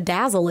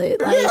bedazzle it.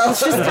 Like,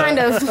 it's just kind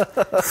of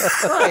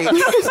right.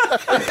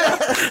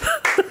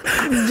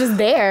 It's just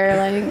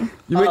there.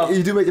 Like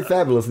you do make it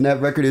fabulous, and that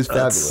record is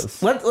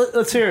fabulous.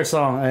 Let's hear a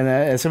song, and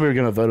I said we were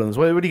going to vote on this.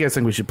 What do you guys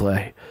think we should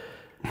play?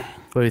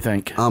 What do you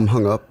think? I'm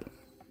hung up.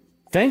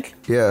 Think?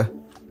 Yeah.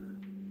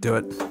 Do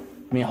it.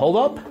 I mean, hold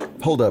up.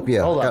 Hold up.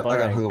 Yeah. Hold up. I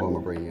got hung up on my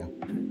brain. Yeah.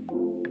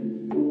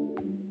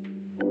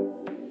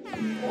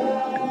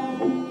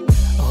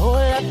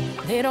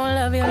 They don't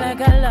love you like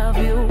I love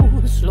you.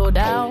 Slow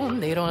down,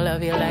 they don't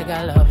love you like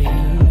I love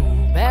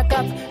you. Back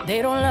up,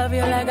 they don't love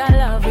you like I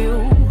love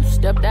you.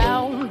 Step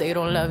down, they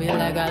don't love you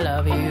like I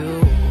love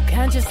you.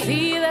 Can't you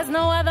see there's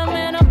no other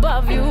man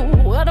above you?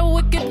 What a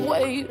wicked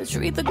way to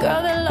treat the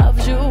girl that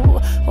loves you.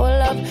 Oh,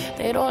 love,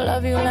 they don't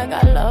love you like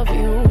I love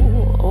you.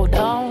 Oh,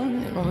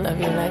 down, they don't love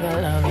you like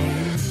I love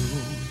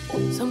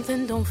you.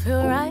 Something don't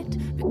feel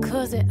right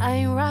because it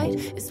ain't right,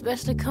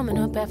 especially coming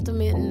up after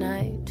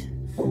midnight.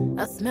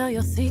 I smell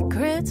your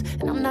secrets,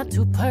 and I'm not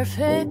too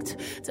perfect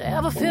to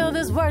ever feel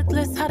this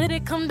worthless. How did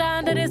it come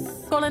down to this?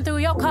 Scrolling through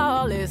your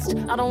call list.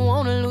 I don't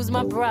wanna lose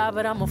my pride,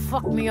 but I'ma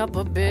fuck me up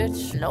a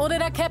bitch. Know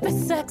that I kept it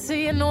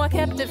sexy, and know I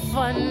kept it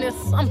fun. There's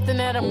something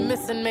that I'm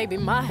missing, maybe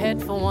my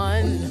head for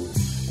one.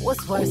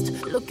 What's worst,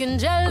 looking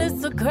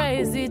jealous or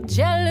crazy?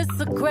 Jealous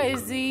or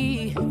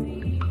crazy?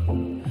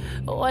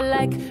 Or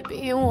like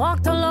being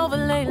walked all over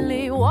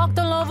lately.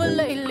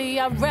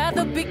 I'd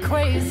rather be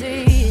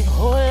crazy.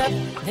 Hold up,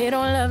 they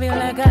don't love you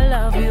like I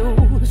love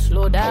you.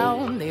 Slow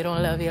down, they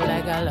don't love you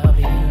like I love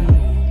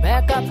you.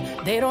 Back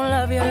up, they don't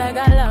love you like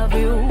I love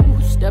you.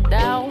 Step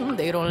down,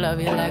 they don't love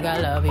you like I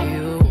love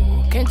you.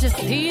 Can't you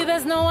see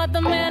there's no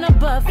other man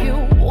above you?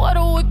 What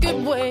a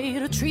wicked way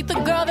to treat the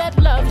girl that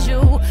loves you.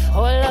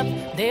 Hold up,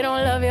 they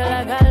don't love you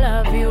like I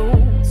love you.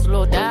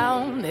 Slow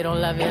down, they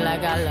don't love you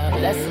like I love you.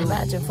 Let's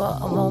imagine for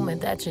a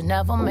moment that you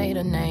never made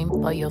a name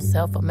for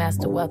yourself, a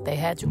master wealth. They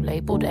had you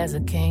labeled as a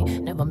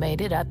king. Never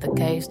made it out the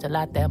cage, still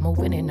out there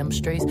moving in them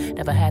streets.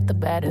 Never had the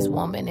baddest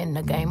woman in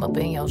the game up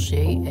in your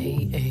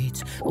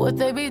sheets. Would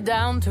they be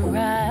down to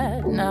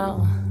ride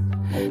now?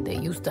 They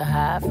used to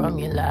hide from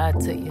you, lie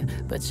to you,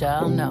 but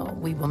y'all know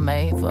we were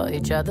made for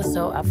each other,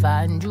 so I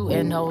find you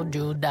and hold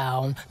you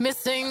down.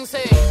 Missing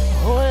say,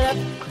 hold up,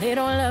 they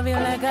don't love you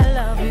like I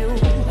love you.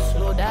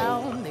 Slow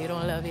down, they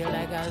don't love you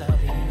like I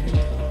love you.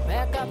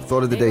 Back up.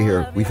 Thought of the day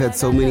here. We've had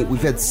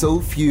so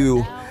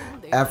few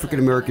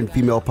African-American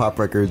female pop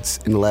records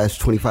in the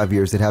last 25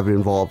 years that haven't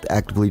involved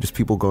actively just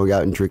people going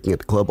out and drinking at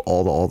the club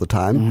all the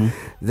time,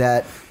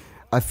 that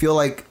I feel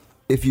like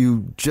if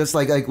you just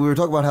like we were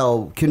talking about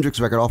how Kendrick's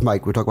record off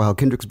mic, we were talking about how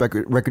Kendrick's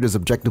record is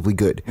objectively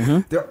good.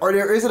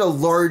 There isn't a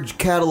large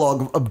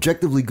catalog of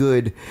objectively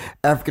good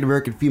African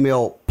American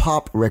female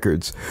pop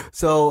records.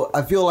 So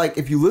I feel like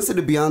if you listen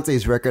to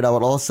Beyonce's record, I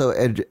would also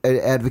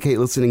advocate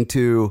listening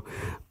to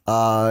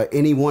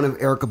any one of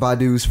Erykah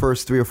Badu's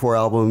first 3 or 4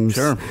 albums.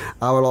 Sure.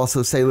 I would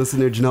also say listen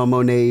to Janelle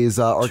Monáe's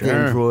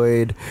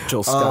Arcandroid.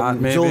 Jill Scott,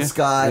 maybe. Jill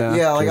Scott.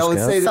 Yeah, like I would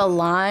say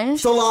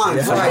Solange.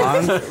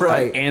 Right.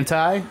 Right.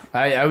 Anti.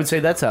 I would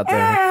say that's out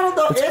there. I don't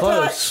know. It's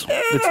close.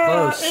 It's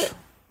close.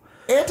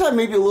 Anti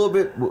maybe a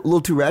little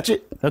too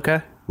ratchet.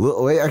 Okay.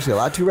 Actually, a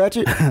lot too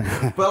ratchet.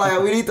 But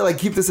like we need to like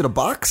keep this in a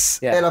box.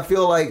 Yeah. And I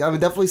feel like I would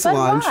definitely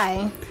Solange. But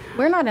why?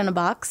 We're not in a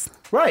box.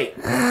 Right.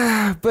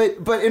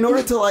 But in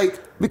order to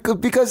like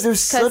because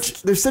there's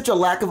such a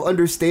lack of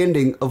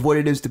understanding of what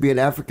it is to be an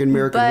African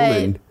American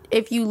woman.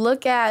 If you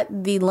look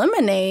at the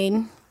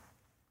Lemonade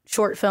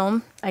short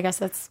film, I guess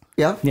that's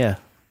yeah.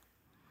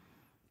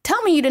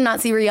 Tell me you did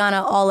not see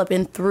Rihanna all up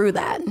and through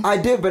that. I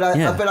did, but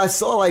I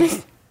saw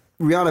like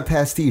Rihanna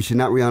pastiche and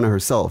not Rihanna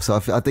herself. So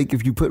I think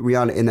if you put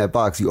Rihanna in that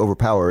box, you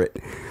overpower it.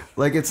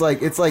 Like it's like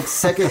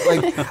second.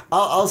 Like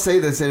I'll say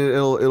this and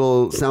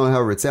it'll sound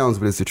however it sounds,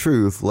 but it's the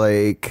truth.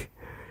 Like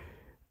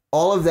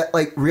all of that,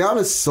 like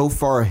Rihanna's so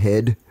far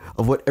ahead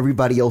of what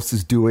everybody else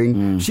is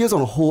doing. She is on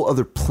a whole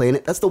other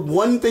planet. That's the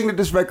one thing that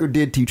this record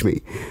did teach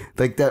me.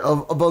 Like that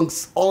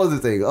amongst all other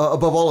things,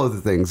 above all other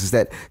things, is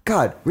that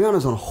God,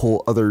 Rihanna's on a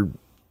whole other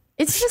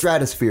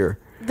stratosphere.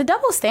 The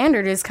double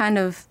standard is kind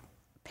of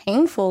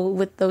painful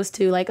with those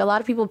two. Like a lot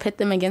of people pit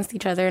them against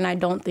each other, and I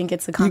don't think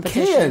it's a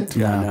competition. You can't.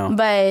 Yeah, I know.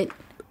 But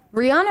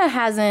Rihanna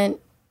hasn't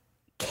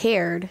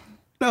cared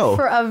No.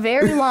 For a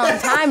very long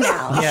time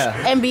now. Yeah.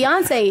 And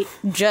Beyonce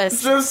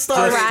just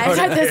arrived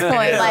at this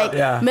point.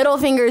 Like, middle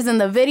fingers in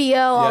the video,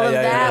 all of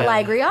that.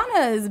 Like, Rihanna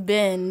has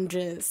been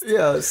just...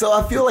 Yeah, so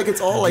I feel like it's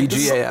all like...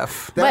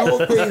 GGAF. That whole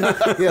thing.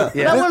 But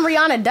when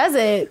Rihanna does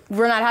it,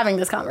 we're not having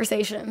this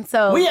conversation.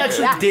 So we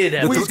actually did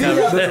have this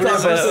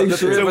conversation.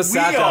 So we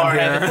are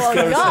having this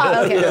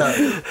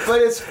conversation. Yeah.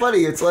 But it's funny.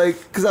 It's like...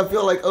 Because I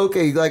feel like,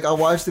 okay, like, I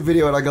watched the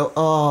video and I go,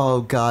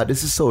 oh, God,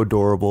 this is so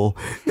adorable.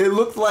 It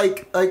looked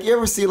like you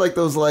ever see, like,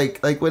 those,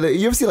 like when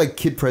you ever see like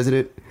Kid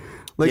President, Kid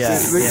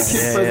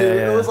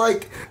President.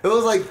 It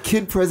was like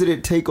Kid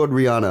President take on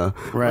Rihanna.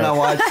 Right. When I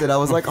watched it, I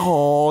was like,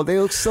 oh, they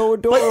look so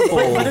adorable.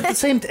 But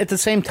at the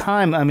same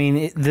time, I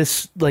mean,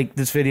 this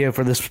video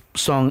for this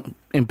song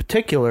in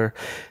particular,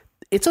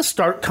 it's a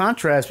stark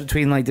contrast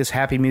between like this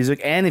happy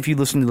music and if you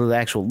listen to the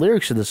actual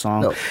lyrics of the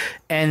song,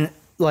 and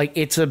like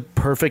it's a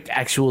perfect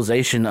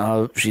actualization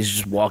of she's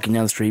just walking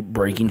down the street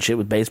breaking shit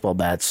with baseball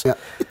bats. Yeah,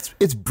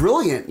 it's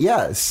brilliant.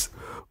 Yes.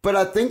 But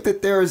I think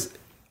that there's...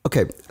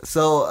 Okay,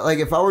 so like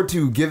if I were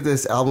to give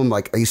this album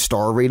like a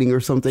star rating or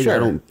something, I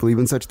don't believe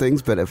in such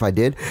things, but if I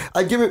did,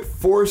 I'd give it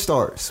 4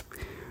 stars.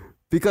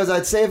 Because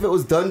I'd say if it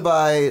was done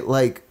by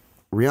like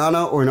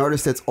Rihanna or an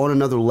artist that's on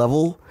another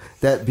level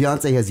that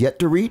Beyonce has yet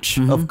to reach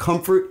of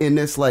comfort in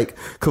this like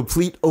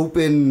complete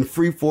open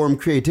freeform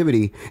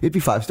creativity, it'd be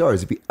 5 stars.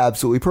 It'd be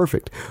absolutely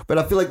perfect. But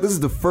I feel like this is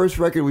the first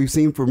record we've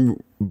seen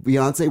from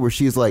Beyonce where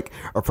she's like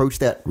approached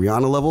that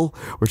Rihanna level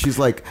where she's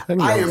like,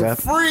 I am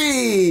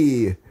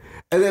free.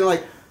 And then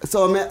like,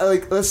 so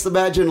like let's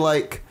imagine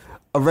like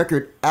a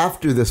record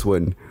after this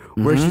one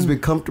where she's been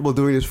comfortable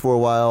doing this for a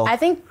while. I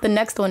think the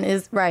next one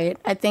is right.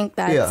 I think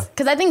that's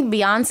because I think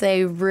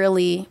Beyonce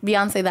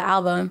the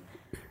album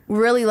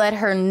really let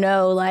her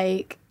know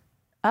like,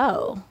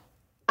 oh,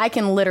 I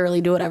can literally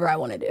do whatever I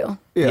want to do.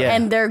 Yeah.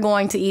 And they're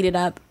going to eat it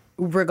up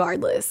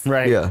regardless.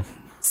 Right. Yeah.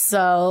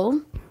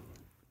 So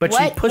but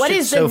what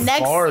is the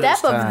next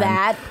step of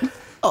that?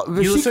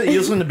 You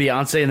listen to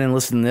Beyonce and then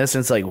listen to this,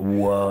 and it's like,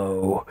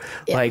 whoa,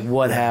 like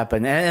what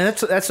happened? And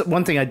that's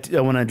one thing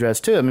I want to address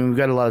too. I mean, we've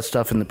got a lot of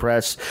stuff in the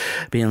press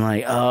being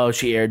like, oh,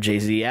 she aired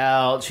Jay-Z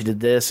out, she did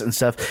this and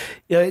stuff.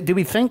 Do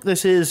we think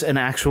this is an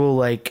actual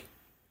like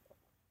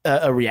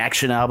a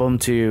reaction album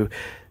to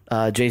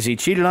Jay-Z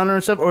cheated on her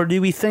and stuff, or do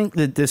we think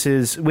that this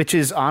is, which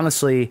is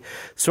honestly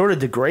sort of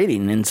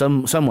degrading in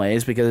some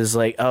ways, because it's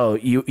like, oh,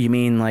 you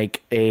mean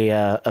like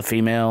a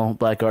female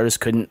black artist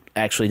couldn't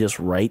actually just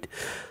write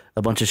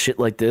a bunch of shit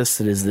like this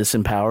that is this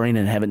empowering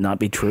and have it not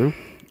be true?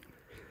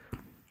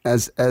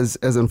 As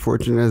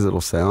unfortunate as it'll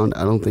sound,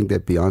 I don't think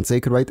that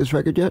Beyonce could write this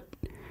record yet.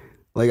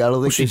 Like, I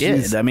don't think she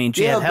did. I mean,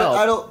 she had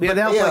help. She had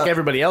help like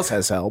everybody else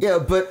has help. Yeah,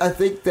 but I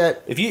think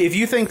that if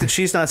you think that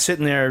she's not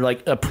sitting there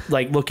like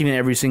looking at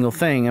every single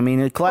thing, I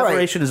mean,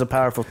 collaboration is a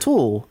powerful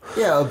tool.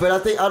 Yeah,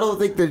 but I don't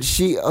think that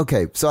she.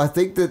 Okay, so I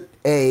think that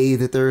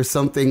that there is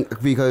something,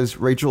 because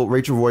Rachel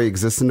Roy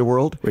exists in the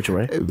world. Rachel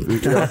Roy,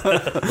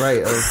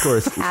 right? Of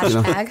course.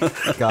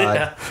 Hashtag.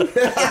 God.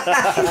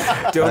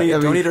 Don't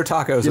eat her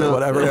tacos or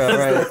whatever. Yeah,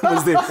 right.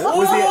 No.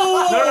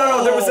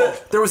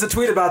 There was a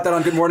tweet about that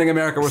on Good Morning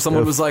America where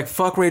someone was like,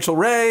 "Fuck Rachel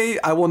Ray.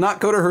 I will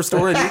not go to her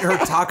store and eat her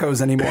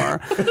tacos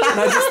anymore." And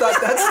I just thought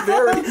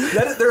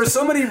there are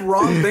so many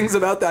wrong things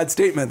about that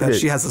statement, that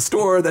she has a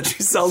store, that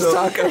she sells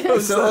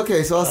tacos. So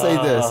I'll say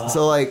this.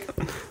 So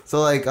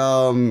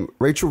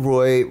Rachel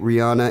Roy,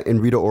 Rihanna, and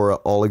Rita Ora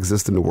all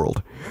exist in the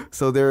world.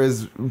 So there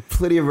is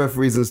plenty of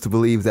reasons to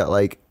believe that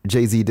like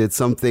Jay-Z did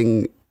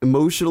something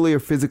emotionally or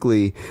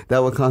physically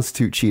that would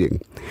constitute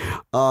cheating.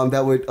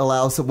 That would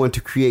allow someone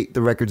to create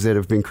the records that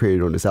have been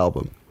created on this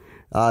album.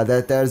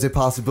 That is a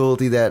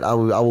possibility that I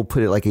will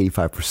put it like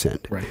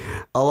 85%. Right.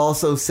 I'll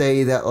also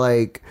say that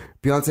like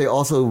Beyonce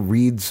also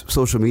reads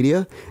social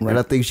media, and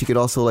I think she could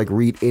also like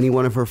read any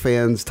one of her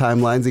fans'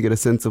 timelines and get a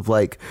sense of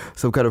like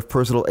some kind of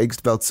personal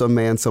angst about some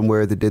man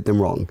somewhere that did them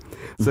wrong.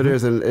 So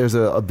there's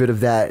a bit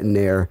of that in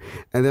there,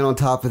 and then on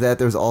top of that,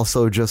 there's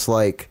also just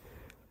like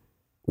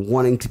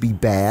wanting to be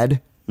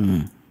bad.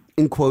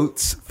 In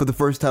quotes, for the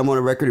first time on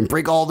a record, and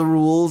break all the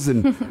rules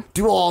and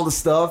do all the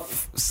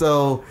stuff.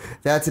 So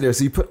that's it there.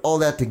 So you put all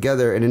that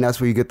together, and then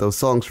that's where you get those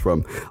songs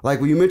from. Like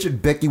when you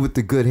mentioned Becky with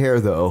the good hair,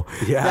 though,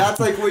 that's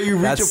like where you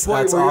reach a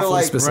point where you're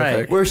like,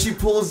 specific. where she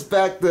pulls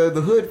back the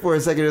hood for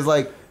a second. It's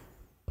like,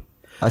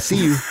 I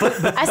see you.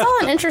 I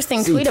saw an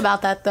interesting tweet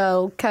about that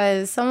though,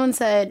 because someone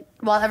said,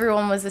 while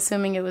everyone was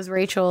assuming it was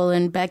Rachel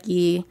and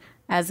Becky,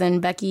 as in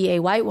Becky,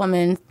 a white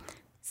woman,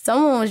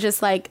 someone was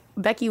just like,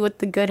 Becky with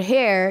the good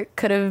hair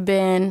could have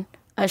been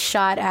a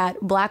shot at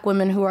black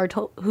women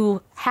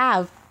who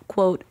have,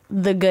 quote,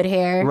 the good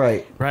hair.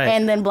 Right.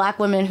 And then black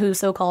women who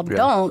so-called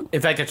don't.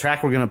 In fact, a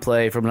track we're going to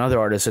play from another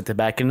artist at the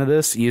back end of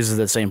this uses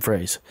the same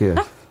phrase.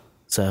 Yeah.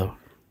 So.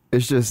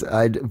 It's just,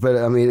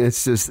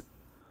 it's just,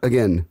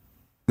 again,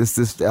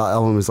 this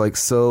album is like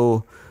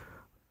so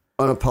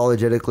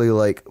unapologetically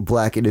like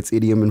black in its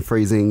idiom and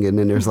phrasing, and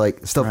then there's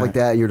like stuff like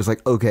that, and you're just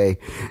like, okay.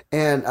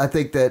 And I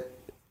think that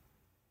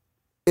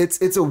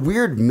it's a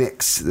weird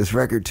mix, this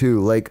record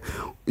too. Like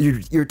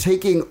you're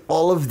taking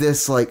all of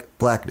this like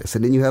blackness,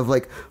 and then you have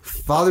like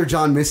Father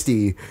John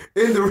Misty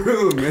in the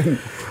room, and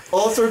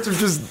all sorts of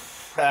just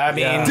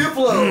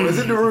Diplo is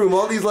in the room.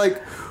 All these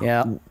like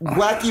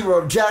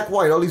wacky Jack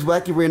White, all these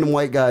wacky random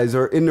white guys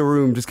are in the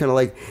room, just kind of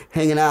like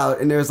hanging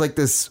out. And there's like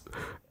this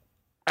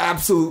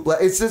absolute.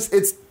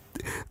 It's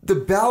the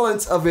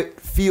balance of it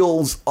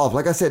feels off.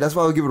 Like I said, that's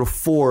why I would give it a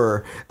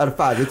 4 out of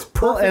 5. It's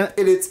perfect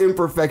in its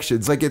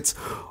imperfections. Like it's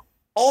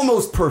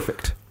almost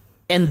perfect.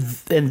 And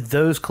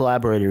those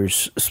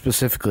collaborators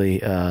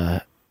specifically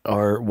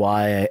are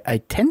why I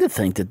tend to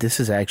think that this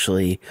is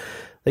actually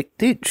like,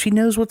 dude, she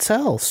knows what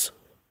sells.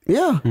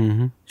 Yeah.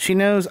 Mm-hmm. She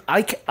knows.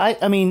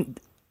 I mean,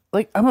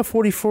 like, I'm a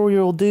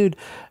 44-year-old dude,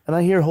 and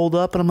I hear "Hold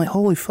Up," and I'm like,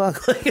 holy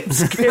fuck, like, I'm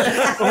scared.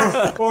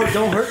 or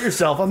 "Don't Hurt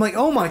Yourself." I'm like,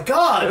 oh my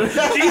god,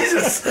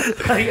 Jesus!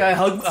 Like, I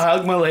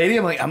hug my lady.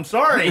 I'm like, I'm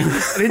sorry,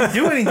 I didn't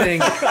do anything.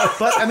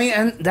 But I mean,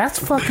 and that's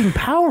fucking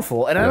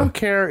powerful. And I don't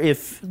care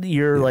if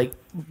you're like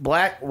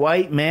black,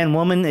 white, man,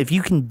 woman. If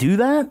you can do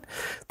that,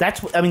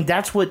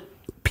 that's what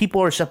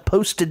people are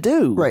supposed to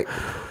do. Right.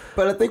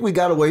 But I think we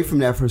got away from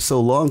that for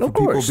so long, for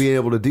people being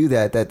able to do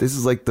that this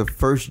is like the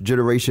first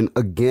generation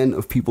again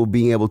of people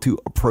being able to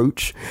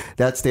approach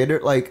that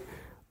standard. Like,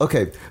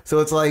 okay, so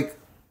it's like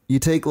you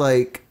take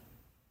like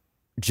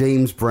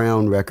James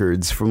Brown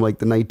records from like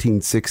the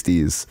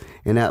 1960s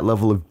and that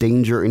level of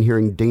danger and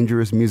hearing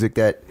dangerous music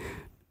that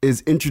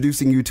is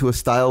introducing you to a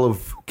style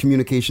of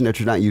communication that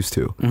you're not used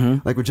to.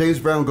 Mm-hmm. Like when James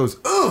Brown goes,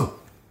 ugh!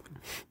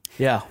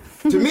 Yeah.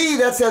 To me,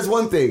 that says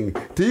one thing.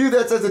 To you,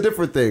 that says a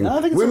different thing.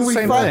 I think it's the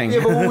same thing. Yeah,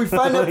 but when we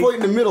find that point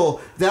in the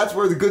middle, that's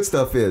where the good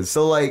stuff is.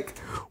 So, like,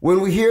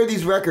 when we hear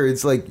these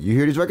records, like, you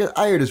hear this record,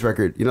 I hear this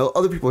record,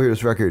 other people hear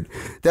this record.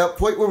 That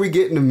point where we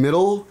get in the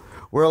middle,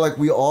 where, like,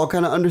 we all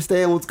kind of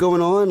understand what's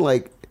going on,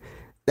 like,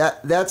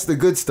 that's the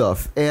good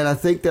stuff. And I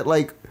think that,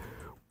 like,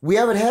 we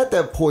haven't had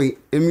that point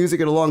in music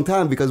in a long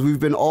time because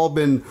we've all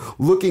been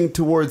looking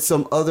towards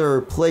some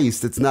other place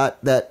that's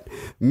not that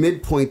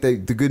midpoint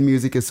that the good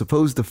music is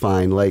supposed to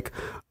find. Like,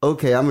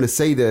 okay, I'm going to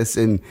say this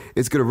and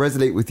it's going to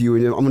resonate with you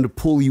and I'm going to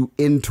pull you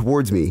in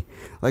towards me.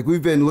 Like,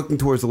 we've been looking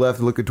towards the left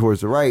and looking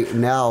towards the right,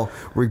 and now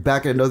we're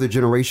back at another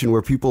generation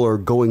where people are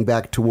going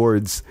back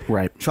towards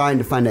trying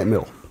to find that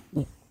middle.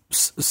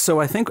 So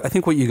I think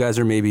what you guys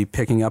are maybe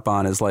picking up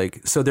on is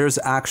like, so there's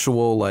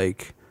actual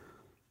like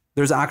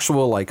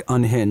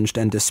Unhinged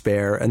and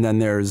Despair, and then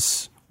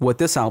there's what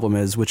this album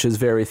is, which is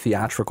very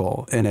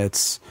theatrical, and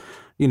it's,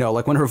 you know,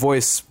 like when her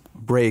voice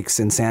breaks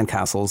in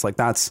Sandcastles, like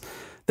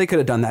they could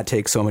have done that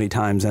take so many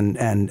times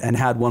and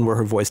had one where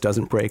her voice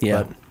doesn't break,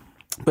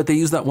 but they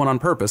use that one on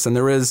purpose. And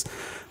there is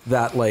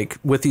that, like,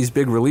 with these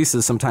big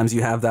releases, sometimes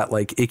you have that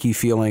like icky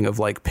feeling of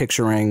like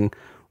picturing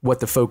what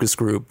the focus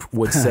group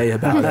would say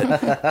about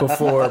it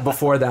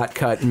before that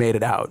cut made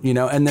it out, you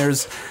know. And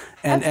there's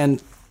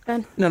and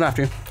no,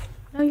 after you.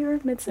 No, you were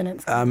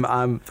mid-sentence.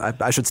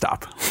 I should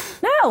stop.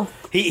 No.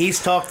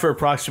 He's talked for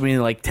approximately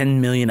like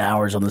 10 million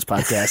hours on this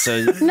podcast.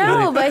 So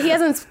no, but he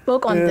hasn't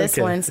spoke on this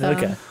one. So.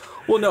 Okay.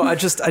 Well, no, I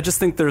just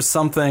think there's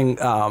something,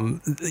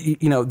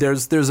 you know,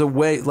 there's a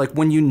way, like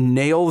when you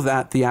nail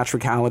that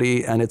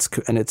theatricality and it's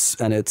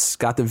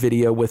got the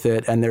video with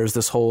it, and there's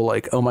this whole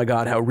like, oh my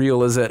God, how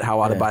real is it?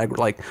 How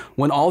autobiographical? Like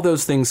when all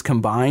those things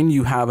combine,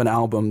 you have an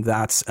album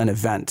that's an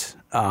event.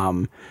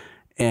 And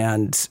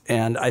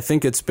I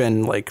think it's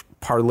been like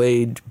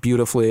parlayed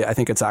beautifully. I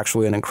think it's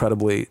actually an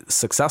incredibly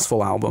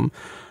successful album.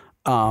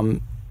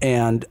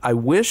 And I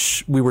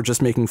wish we were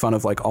just making fun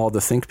of like all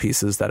the think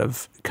pieces that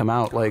have come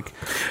out. Like,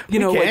 you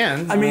know, like,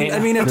 I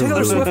mean, if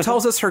Taylor Swift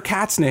tells us her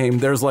cat's name,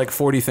 there's like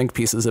 40 think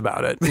pieces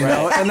about it.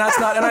 Right? And that's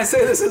not, and I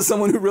say this as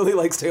someone who really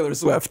likes Taylor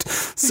Swift.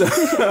 So,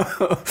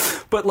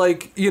 but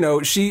like, you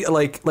know, she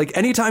like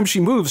anytime she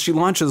moves, she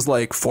launches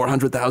like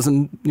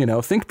 400,000, you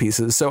know, think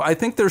pieces. So I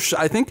think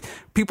I think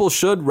people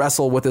should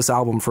wrestle with this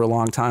album for a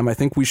long time. I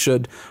think we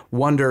should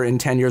wonder in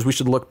 10 years, we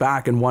should look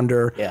back and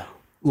wonder,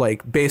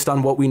 like, based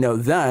on what we know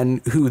then,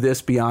 who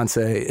this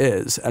Beyonce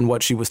is and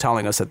what she was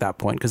telling us at that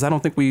point. Because I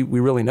don't think we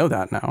really know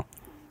that now.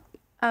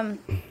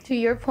 To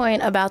your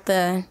point about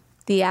the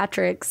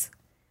theatrics,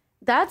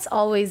 that's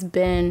always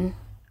been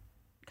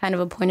kind of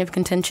a point of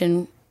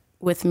contention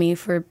with me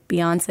for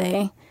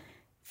Beyonce.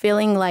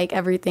 Feeling like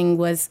everything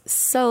was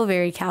so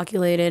very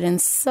calculated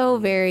and so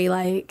very,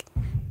 like,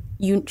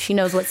 she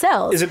knows what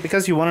sells. Is it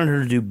because you wanted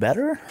her to do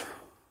better?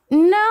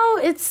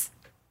 No,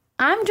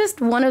 I'm just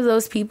one of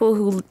those people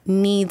who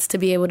needs to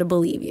be able to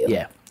believe you.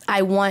 Yeah.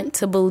 I want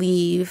to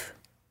believe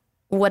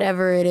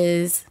whatever it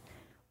is.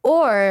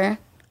 Or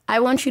I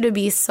want you to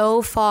be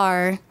so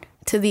far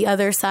to the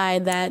other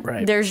side that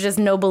there's just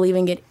no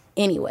believing it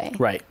anyway.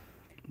 Right.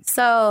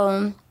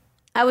 So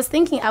I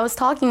was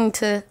talking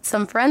to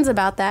some friends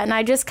about that, and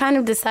I just kind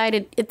of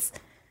decided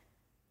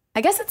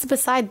I guess it's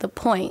beside the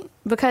point.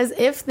 Because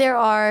if there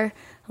are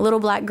little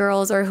black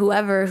girls or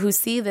whoever who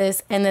see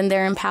this and then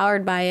they're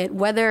empowered by it,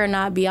 whether or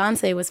not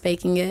Beyonce was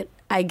faking it,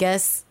 I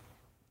guess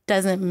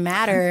doesn't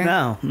matter.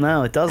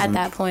 No, it doesn't. At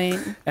that point.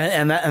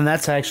 And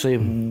that's actually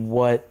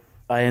what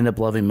I end up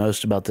loving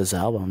most about this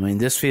album. I mean,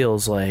 this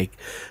feels like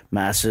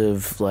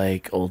massive,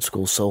 like old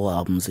school soul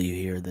albums that you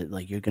hear that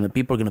like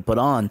people are gonna put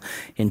on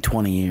in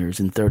 20 years,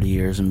 in 30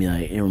 years, and be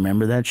like, hey,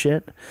 remember that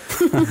shit?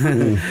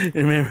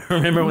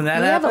 remember when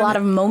that happened? We have a lot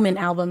of moment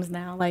albums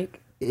now, like.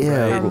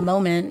 Yeah,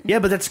 moment. Yeah,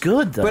 but that's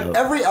good though. But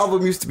every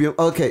album used to be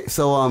okay.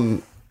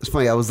 So it's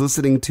funny. I was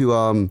listening to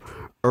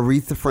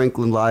Aretha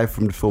Franklin live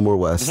from the Fillmore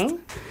West,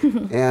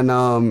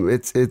 and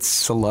it's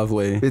so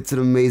lovely. It's an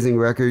amazing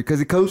record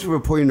because it comes from a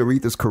point in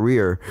Aretha's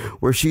career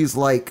where she's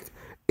like,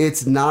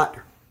 it's not.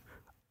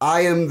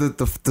 I am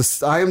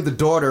the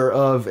daughter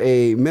of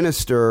a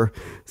minister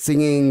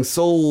singing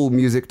soul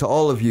music to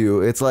all of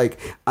you. It's like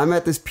I'm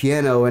at this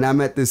piano and I'm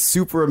at this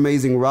super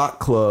amazing rock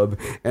club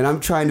and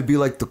I'm trying to be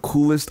like the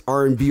coolest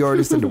R&B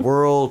artist in the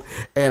world,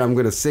 and I'm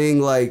gonna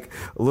sing like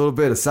a little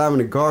bit of Simon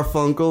and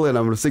Garfunkel, and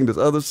I'm gonna sing this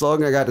other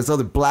song. I got this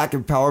other black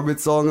empowerment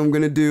song I'm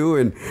gonna do,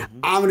 and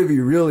I'm gonna be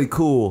really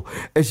cool.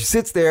 And she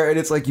sits there and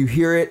it's like you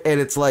hear it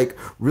and it's like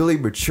really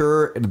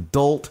mature and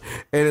adult,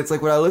 and it's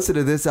like when I listen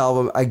to this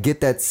album I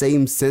get that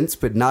same sense,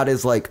 but not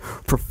as like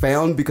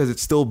profound because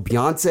it's still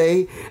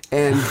Beyonce,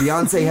 and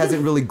Beyonce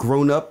hasn't really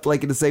grown up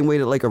like in the same way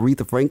that like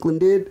Aretha Franklin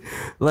did.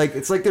 Like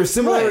it's like there's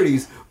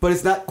similarities, but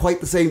it's not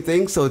quite the same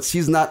thing. So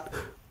she's not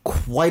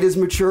quite as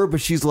mature, but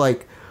she's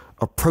like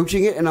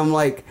approaching it, and I'm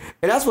like,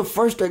 and that's what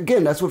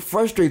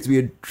frustrates me.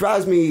 It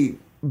drives me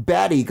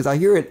batty because I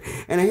hear it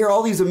and I hear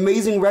all these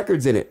amazing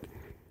records in it,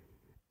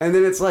 and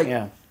then it's like.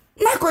 Yeah.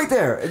 Not quite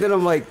there. And then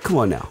I'm like, come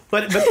on now.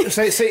 But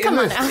say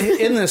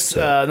in this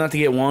not to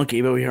get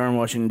wonky, but we're here in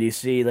Washington,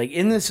 D.C., like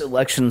in this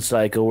election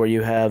cycle where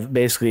you have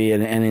basically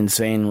an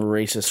insane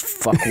racist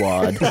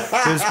fuckwad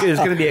who's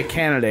going to be a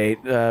candidate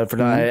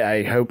for,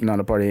 I hope not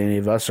a party any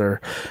of us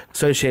are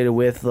associated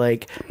with,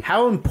 like,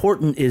 how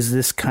important is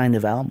this kind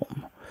of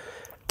album?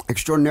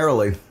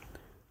 Extraordinarily.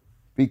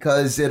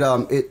 Because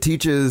it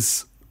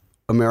teaches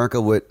America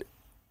what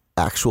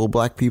actual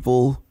black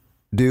people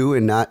do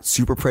and not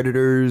super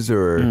predators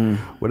or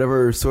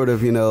whatever sort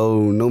of,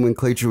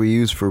 nomenclature we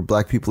use for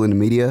black people in the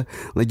media.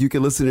 Like, you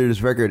can listen to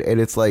this record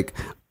and it's like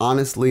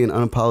honestly and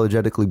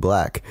unapologetically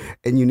black.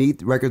 And you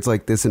need records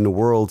like this in the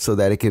world so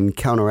that it can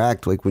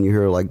counteract, like when you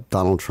hear like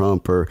Donald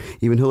Trump or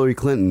even Hillary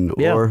Clinton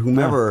or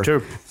whomever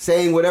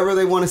saying whatever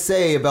they want to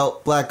say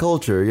about black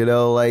culture,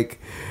 like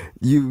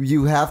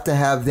you have to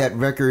have that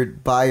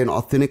record by an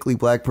authentically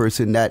black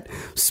person that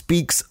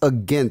speaks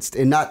against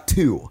and not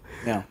to.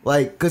 Yeah.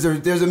 Like, because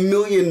there's a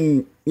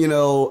million,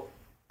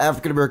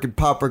 African-American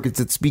pop records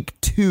that speak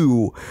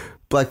to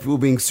black people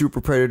being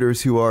super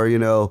predators who are,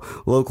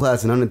 low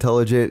class and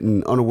unintelligent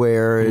and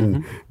unaware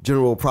and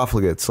general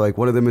profligates. Like,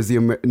 one of them is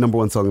the number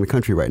one song in the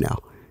country right now.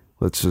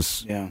 Let's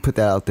just put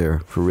that out there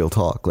for real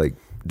talk. Like,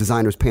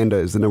 Designer's Panda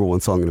is the number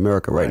one song in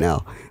America right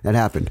now. That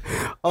happened.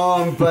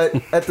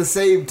 But at the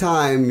same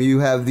time, you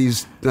have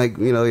these, like,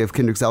 you have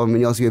Kendrick's album,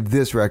 and you also have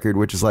this record,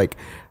 which is like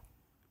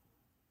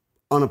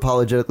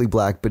unapologetically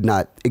black, but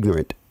not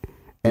ignorant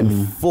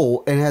and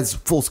full, and has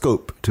full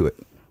scope to it.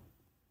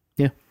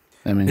 Yeah.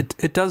 I mean,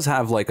 it does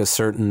have like a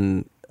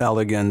certain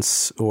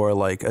elegance or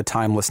like a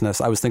timelessness.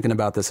 I was thinking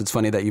about this. It's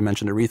funny that you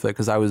mentioned Aretha,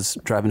 because I was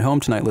driving home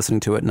tonight listening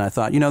to it, and I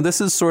thought,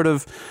 this is sort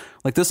of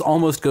like, this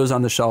almost goes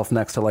on the shelf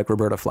next to like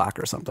Roberta Flack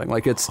or something.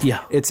 Like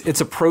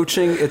it's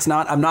approaching. It's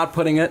not. I'm not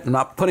putting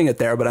it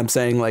there, but I'm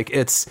saying like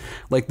it's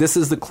like this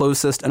is the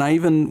closest. And I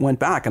even went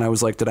back and I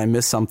was like, did I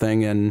miss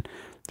something in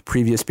the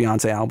previous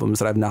Beyonce albums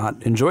that I've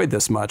not enjoyed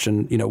this much?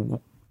 And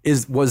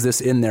was this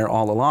in there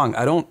all along?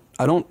 I don't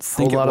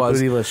think it was. A lot of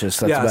Bootylicious.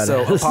 That's about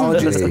so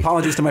it.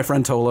 Apologies to my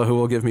friend Tola, who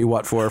will give me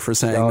what for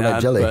saying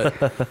that. Jelly.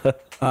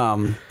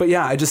 But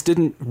yeah, I just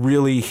didn't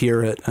really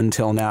hear it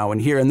until now.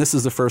 And this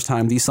is the first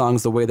time these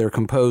songs, the way they're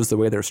composed, the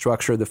way they're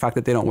structured, the fact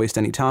that they don't waste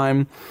any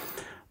time.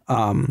 They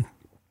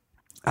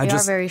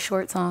are very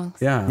short songs.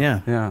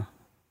 Yeah.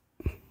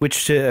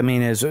 Which,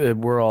 is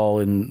we're all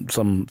in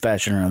some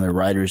fashion around their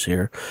writers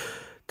here.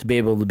 To be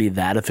able to be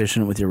that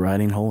efficient with your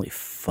writing, holy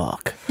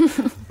fuck.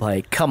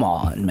 Like, come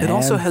on, man. It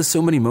also has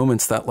so many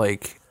moments that,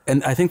 like,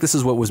 and I think this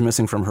is what was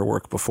missing from her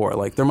work before.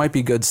 Like, there might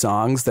be good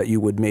songs that you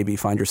would maybe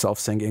find yourself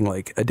singing,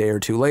 like, a day or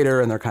two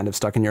later, and they're kind of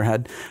stuck in your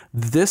head.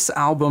 This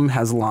album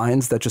has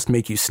lines that just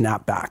make you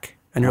snap back.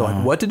 And you're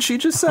like, what did she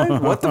just say?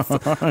 What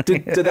the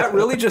did that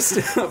really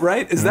just,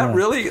 right? Is that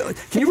really,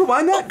 can you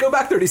rewind that? Go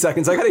back 30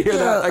 seconds. I got to hear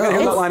that. I got to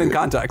hear that line in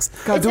context.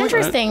 It's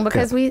interesting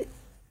because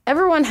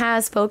everyone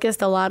has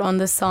focused a lot on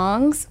the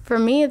songs. For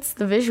me, it's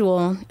the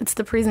visual. It's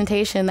the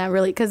presentation that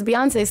really, because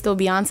Beyonce is still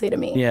Beyonce to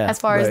me as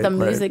far as the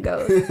music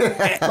goes.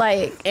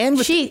 Like, and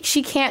she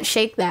can't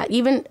shake that.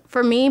 Even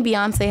for me,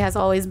 Beyonce has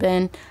always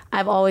been,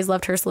 I've always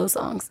loved her slow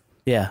songs.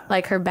 Yeah.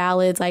 Like her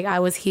ballads, like I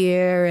Was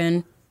Here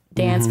and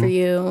Dance for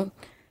You.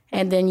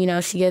 And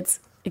then, she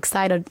gets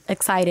excited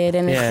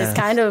and it's just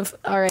kind of,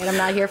 all right, I'm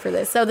not here for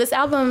this. So this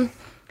album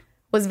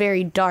was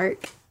very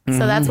dark. So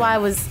that's why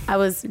I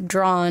was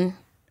drawn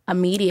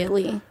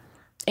immediately.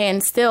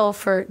 And still,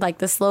 for like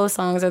the slow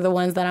songs are the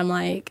ones that I'm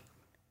like,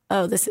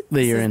 oh, this is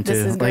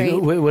great.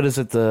 Like, what is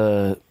it?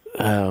 The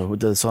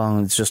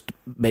song? It's just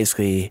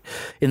basically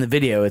in the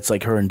video. It's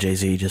like her and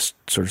Jay-Z just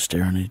sort of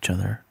staring at each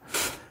other.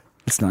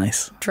 It's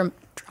nice. Drama.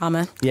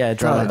 Yeah,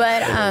 drama. But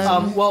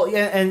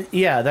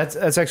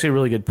that's actually a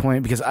really good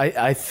point, because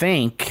I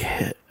think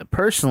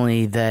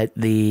personally that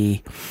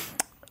the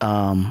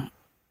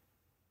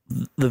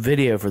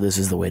video for this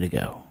is the way to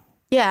go.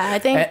 Yeah, I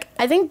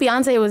think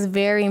Beyonce was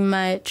very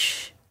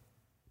much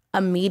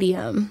a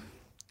medium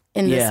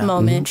in this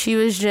moment. She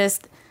was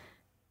just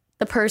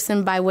the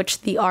person by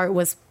which the art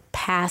was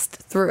passed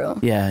through.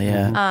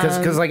 Yeah.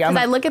 Because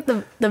I look at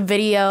the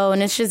video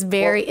and it's just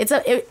very. It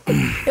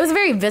was a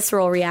very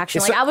visceral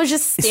reaction. Like, I was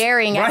just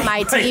staring at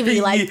my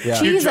TV, like,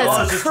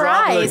 Jesus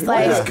Christ,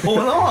 like, what is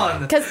going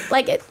on? Because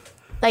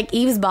like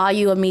Eve's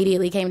Bayou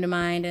immediately came to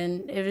mind,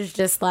 and it was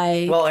just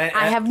like,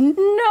 I have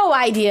no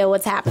idea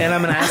what's happening. And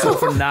I'm an asshole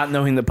for not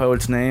knowing the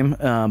poet's name,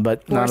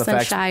 but not a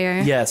fact.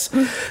 Yes,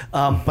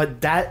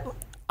 but that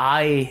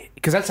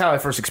because that's how I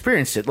first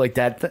experienced it, like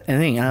that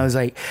thing, and I was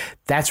like,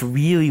 that's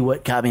really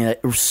what got me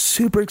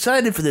super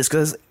excited for this,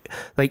 because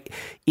like,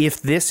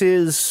 if this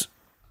is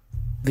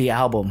the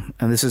album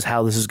and this is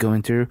how this is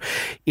going through,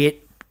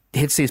 it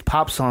hits these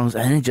pop songs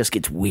and it just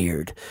gets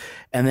weird,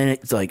 and then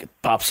it's like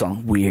pop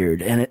song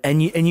weird,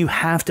 and you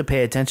have to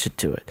pay attention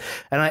to it.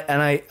 And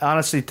I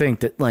honestly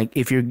think that, like,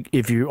 if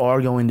you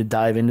are going to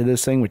dive into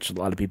this thing, which a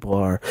lot of people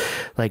are,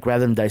 like,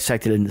 rather than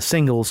dissect it into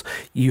singles,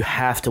 you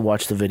have to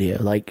watch the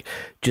video. Like,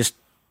 just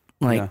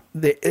like I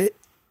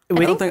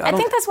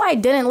think that's why I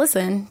didn't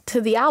listen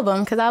to the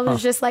album, because I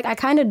was just like, I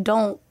kind of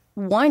don't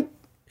want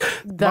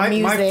the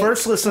music. My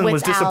first listen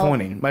was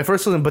disappointing. My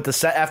first listen, but the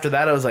set after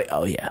that, I was like,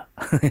 oh yeah.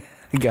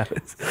 You got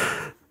it.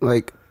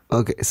 Like,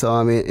 okay, so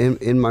I mean,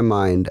 in my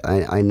mind,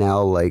 I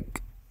now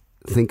like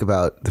think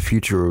about the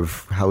future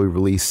of how we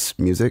release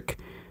music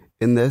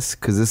in this,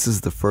 because this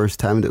is the first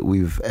time that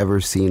we've ever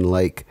seen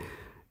like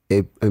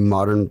a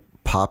modern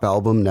pop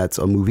album that's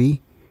a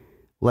movie.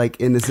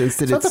 Like in this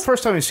instance, it's not the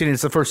first time we've seen it.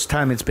 It's the first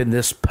time it's been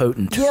this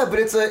potent. Yeah, but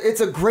it's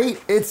a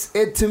great.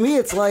 To me,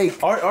 it's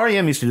like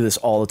REM used to do this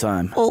all the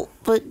time. Well,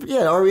 but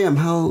yeah, REM.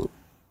 How?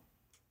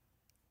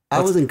 I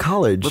was in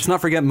college. Let's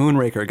not forget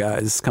Moonraker,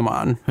 guys. Come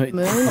on.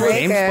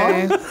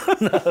 Moonraker.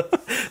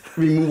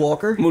 You mean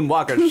Moonwalker?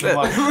 Moonwalker. Shit.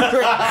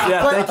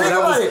 Yeah, thank you.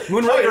 That was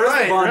Moonraker.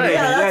 Right.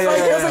 Yeah,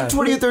 that's like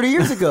 20 or 30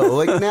 years ago.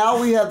 Like now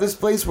we have this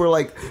place where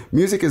like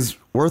music is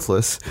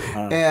worthless,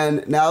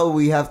 and now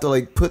we have to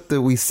like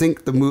we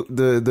sync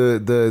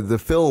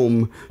the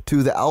film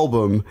to the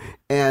album,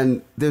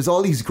 and there's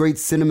all these great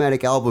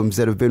cinematic albums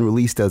that have been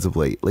released as of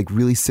late, like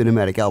really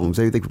cinematic albums,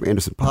 everything from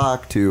Anderson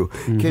 .Paak to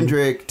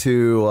Kendrick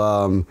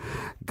to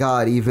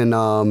even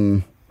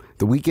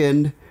The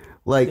Weeknd.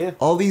 Like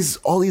all these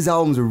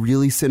albums are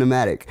really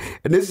cinematic,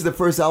 and this is the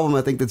first album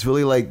I think that's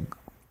really like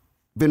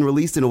been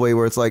released in a way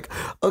where it's like,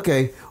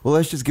 okay, well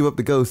let's just give up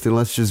the ghost and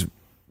let's just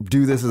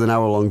do this as an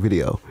hour-long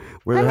video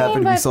where there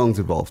happen to be songs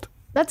involved.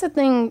 That's a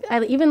thing.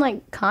 Even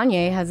like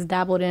Kanye has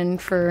dabbled in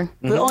for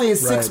but only in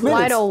 6 minutes,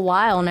 quite a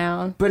while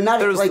now. But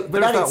not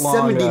at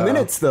 70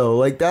 minutes though.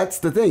 Like that's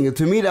the thing.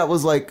 To me, that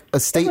was like a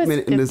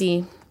statement. It was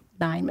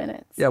 59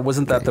 minutes. Yeah,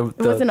 wasn't that the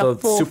a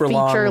full super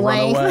long feature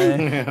length?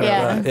 Runaway?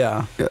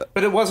 Yeah.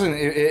 But it wasn't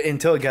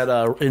until it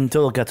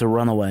got to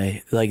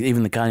Runaway. Like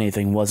even the Kanye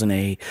thing wasn't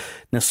a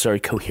necessarily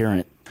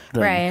coherent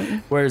thing.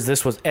 Right. Whereas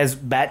this was as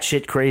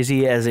batshit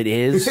crazy as it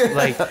is.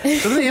 Like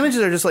some of the images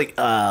are just like,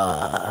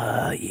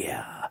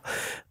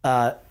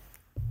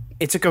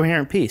 it's a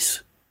coherent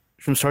piece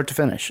from start to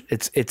finish.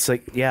 It's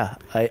like,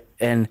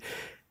 in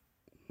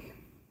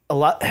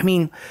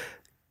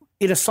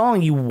a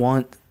song you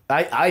want,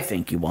 I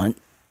think you want,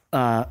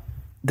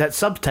 that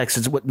subtext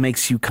is what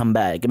makes you come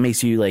back. It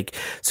makes you like,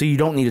 so you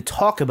don't need to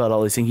talk about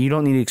all these things. You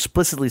don't need to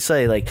explicitly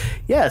say like,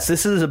 yes,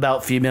 this is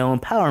about female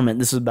empowerment.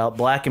 This is about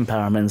black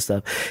empowerment and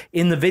stuff.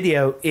 In the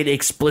video, it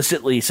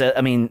explicitly said,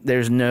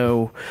 there's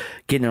no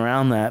getting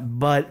around that,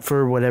 but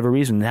for whatever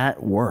reason,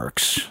 that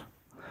works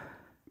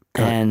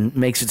and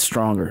makes it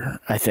stronger,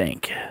 I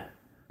think.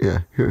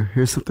 Yeah.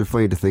 Here's something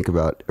funny to think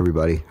about,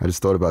 everybody. I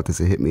just thought about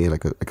this. It hit me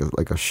like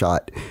a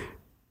shot.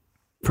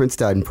 Prince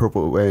died in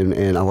Purple Rain,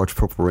 and I watched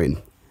Purple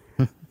Rain.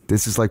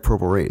 This is like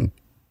Purple Rain.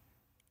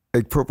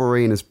 Like Purple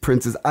Rain is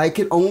Prince's. I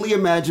can only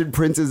imagine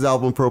Prince's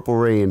album Purple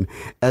Rain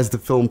as the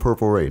film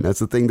Purple Rain. That's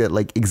the thing that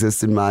like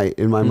exists in my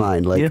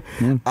mind. Like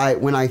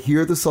when I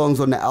hear the songs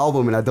on the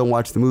album and I don't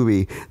watch the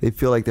movie, they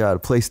feel like they're out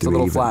of place to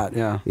me. It's a little flat,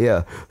 yeah.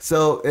 Yeah.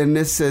 So in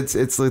this sense,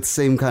 it's the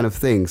same kind of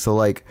thing. So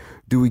like,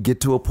 do we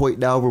get to a point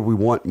now where we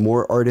want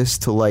more artists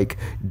to like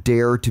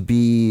dare to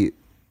be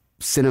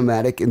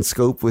cinematic in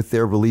scope with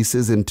their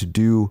releases and to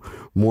do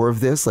more of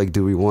this? Like,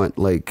 do we want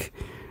like?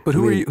 But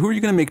who are you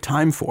going to make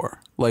time for?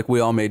 Like we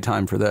all made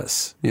time for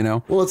this, you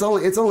know? Well, it's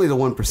only the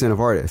 1% of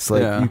artists.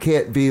 Like you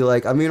can't be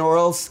like, what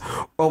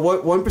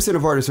 1%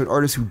 of artists are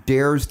artists who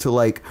dares to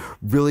like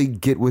really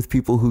get with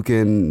people who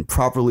can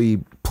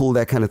properly pull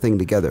that kind of thing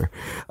together.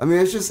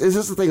 It's just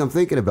the thing I'm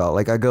thinking about.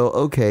 Like I go,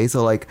 okay,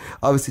 so like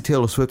obviously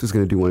Taylor Swift is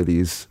going to do one of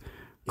these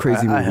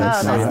crazy movies.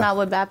 That's not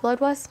what Bad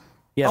Blood was?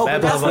 Yeah,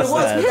 but that's what it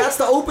was. That's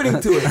the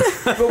opening to it.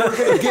 But we're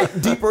going to get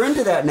deeper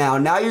into that now.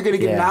 Now you're going to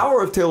get an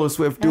hour of Taylor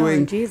Swift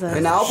doing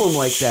an album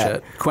like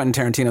that. Quentin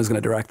Tarantino's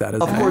going to direct that,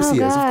 isn't he? Of course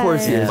he is. Of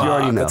course he is. You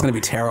already know. That's going to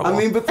be terrible.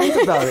 But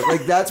think about it.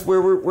 Like that's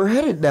where we're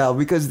headed now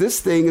because this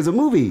thing is a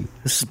movie.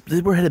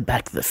 We're headed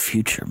back to the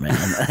future, man.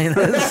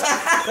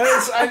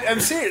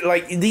 I'm serious.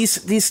 Like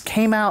these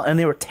came out and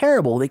they were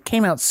terrible. They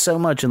came out so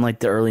much in like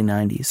the early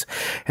 90s,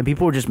 and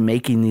people were just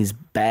making these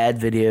bad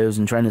videos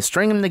and trying to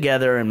string them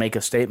together and make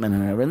a statement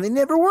and everything. They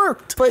never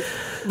worked. But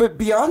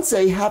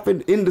Beyonce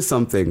happened into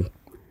something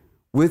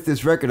with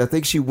this record. I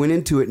think she went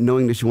into it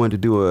knowing that she wanted to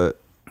do a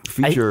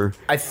feature.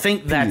 I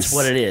think that's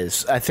what it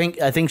is. I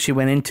think she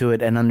went into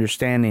it and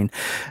understanding.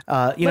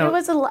 It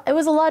was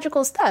a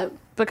logical step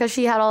because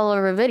she had all of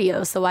her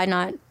videos. So why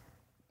not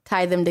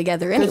tie them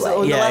together anyway?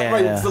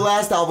 The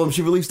last album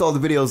she released all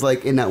the videos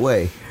like in that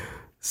way.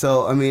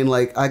 So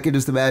I could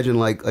just imagine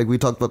like we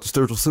talked about the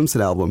Sturgill Simpson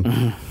album.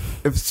 Mm-hmm.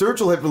 If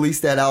Sturgill had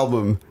released that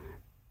album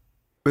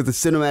with a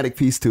cinematic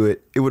piece to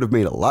it, it would have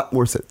made a lot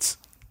more sense.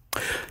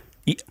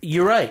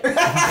 You're right.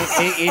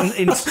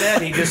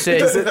 Instead, he just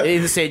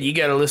said you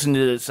got to listen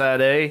to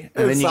side A,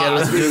 and then you got to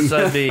listen to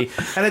side B,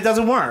 and it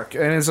doesn't work.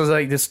 And it's just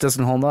like this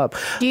doesn't hold up.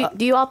 Do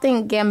you all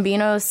think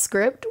Gambino's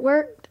script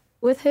worked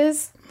with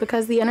his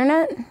because of the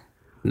internet?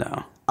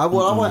 No. I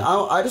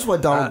just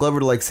want Donald Glover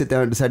to like sit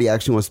down and decide he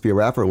actually wants to be a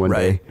rapper one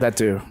day. That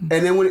too.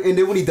 And then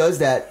when he does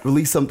that,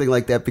 release something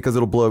like that because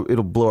it'll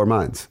blow our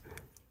minds.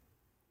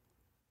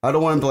 I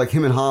don't want him to like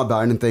him and Ha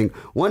about it and think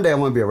one day I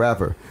want to be a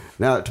rapper.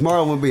 Now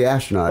tomorrow I want to be an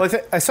astronaut.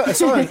 Well, I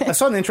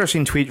saw an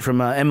interesting tweet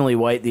from Emily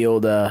White, the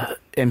old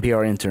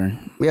NPR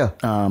intern. Yeah.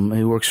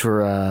 Who works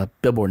for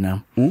Billboard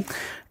now,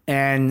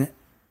 and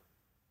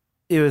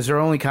it was her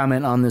only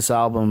comment on this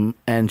album,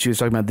 and she was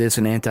talking about this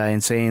and Anti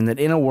and saying that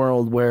in a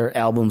world where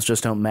albums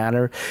just don't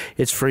matter,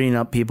 it's freeing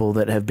up people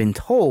that have been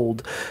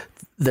told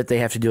that they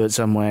have to do it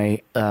some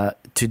way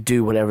to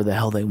do whatever the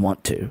hell they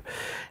want to.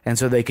 And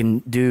so they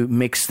can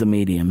mix the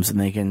mediums and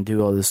they can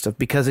do all this stuff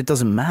because it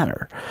doesn't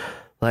matter.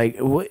 Like,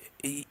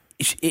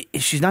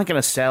 she's not going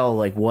to sell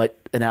like what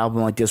an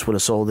album like this would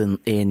have sold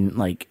in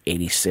like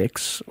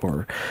 86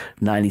 or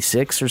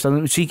 96 or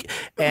something.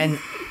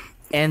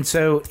 And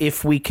so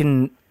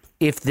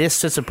if this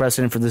sets a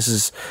precedent for this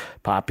is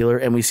popular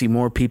and we see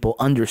more people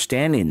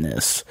understanding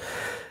this,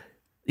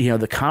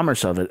 the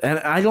commerce of it. And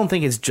I don't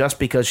think it's just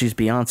because she's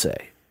Beyonce.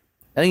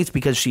 I think it's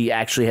because she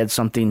actually had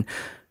something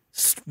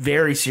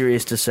very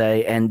serious to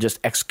say and just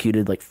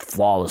executed like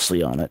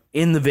flawlessly on it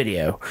in the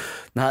video.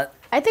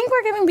 I think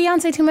we're giving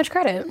Beyonce too much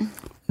credit.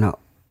 No.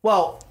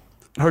 Well,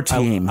 her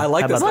team. I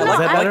like this. I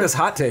like this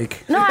hot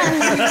take. No,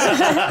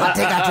 hot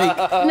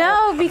take.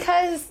 No,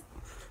 because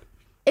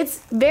it's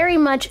very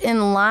much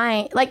in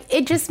line. Like,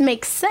 it just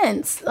makes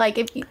sense. Like,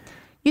 if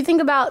you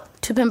think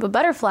about To Pimp a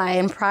Butterfly,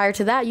 and prior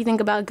to that, you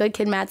think about Good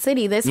Kid, Mad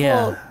City. This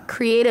whole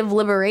creative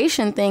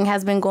liberation thing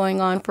has been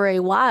going on for a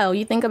while.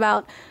 You think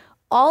about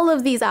all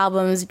of these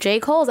albums, J.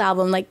 Cole's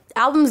album, like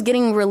albums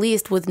getting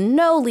released with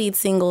no lead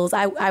singles.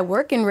 I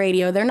work in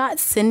radio. They're not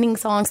sending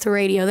songs to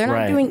radio. They're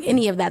not doing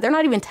any of that. They're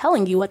not even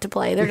telling you what to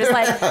play. They're just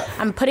like,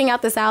 I'm putting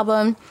out this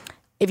album.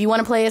 If you want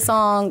to play a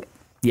song,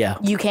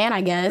 you can, I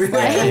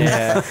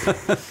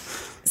guess.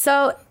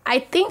 So I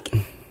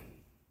think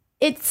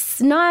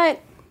it's not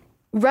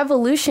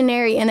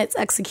revolutionary in its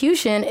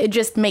execution. It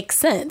just makes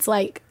sense.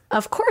 Like,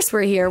 of course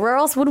we're here. Where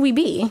else would we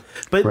be?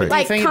 But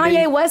like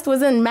Kanye West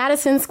was in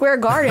Madison Square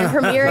Garden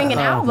premiering an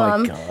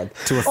album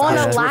on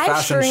a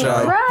live stream,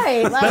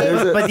 right?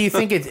 Like, but do you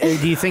think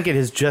it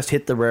has just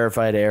hit the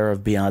rarefied air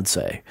of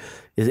Beyonce?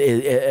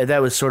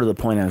 That was sort of the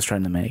point I was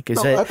trying to make.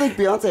 I think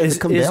Beyonce has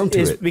come down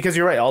to it because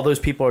you're right. All those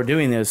people are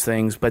doing those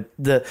things, but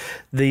the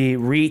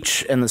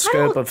reach and the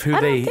scope of who I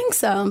don't think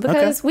so,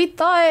 because we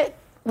thought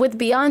with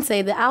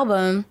Beyonce the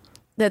album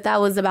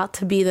that was about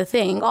to be the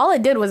thing. All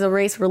it did was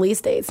erase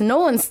release dates. No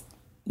one's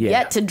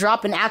yet to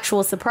drop an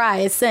actual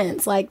surprise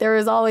since. Like, there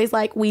was always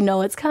like, we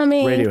know it's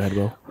coming. Radiohead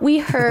will. We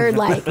heard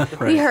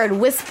we heard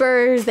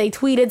whispers. They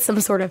tweeted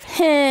some sort of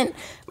hint.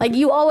 Like,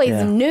 you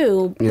always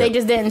knew. They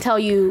just didn't tell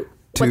you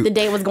what the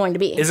date was going to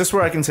be. Is this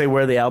where I can say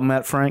where the album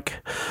at, Frank?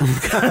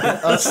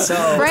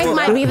 Frank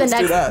might be the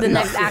next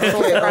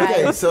actual surprise.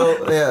 Okay,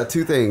 so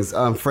two things.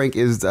 Frank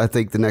is, I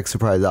think, the next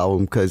surprise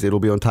album because it'll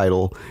be on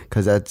Tidal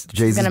because that's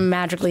Jay-Z's gonna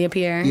magically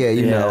appear. Yeah,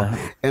 you know.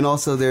 And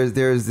also,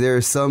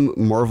 there's some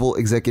Marvel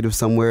executive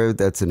somewhere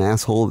that's an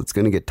asshole that's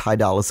gonna get Ty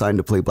Dolla $ign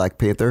to play Black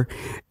Panther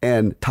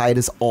and tie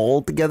us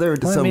all together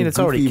into some it's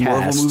already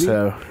Marvel cast, movie.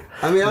 So.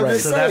 I mean, I'm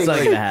just saying. That's not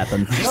going to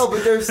happen. No,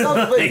 but there's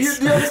some. But you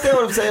understand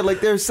what I'm saying? Like,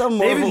 there's some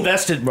Marvel. They've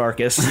invested,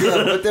 Marcus.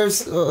 Yeah, but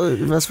there's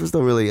investors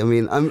don't really. I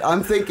mean,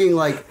 I'm thinking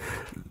like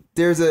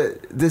there's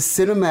this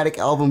cinematic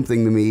album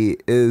thing to me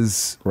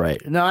is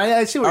right. No,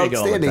 I see where you're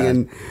going with that.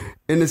 And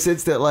in the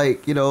sense that,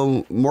 like,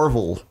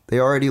 Marvel, they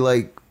already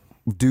like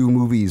do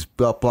movies,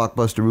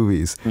 blockbuster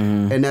movies,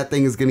 and that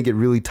thing is going to get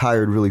really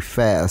tired really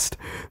fast.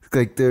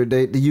 Like,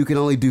 you can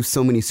only do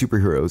so many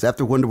superheroes.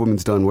 After Wonder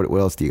Woman's done, what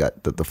else do you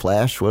got? The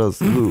Flash? What else?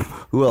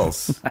 Who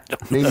else?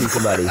 Name me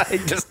somebody. I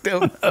just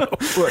don't know.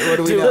 What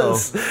do we know?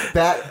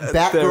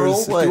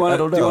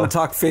 Batgirl? Do you want to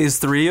talk Phase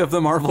 3 of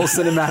the Marvel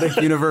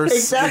Cinematic Universe?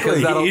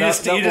 Exactly. You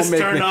just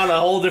turned on a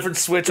whole different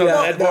switch on the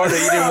headboard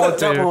that you didn't want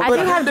to. I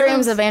do have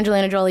dreams of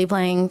Angelina Jolie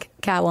playing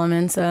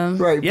Catwoman.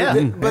 So right. Yeah.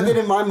 But then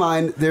in my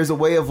mind, there's a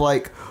way of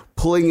like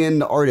pulling in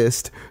the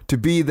artist to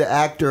be the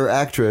actor or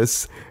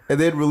actress and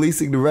then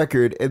releasing the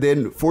record and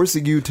then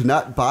forcing you to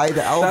not buy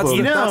the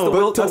album. That's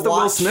the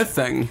Will Smith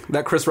thing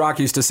that Chris Rock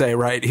used to say,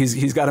 right?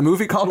 He's got a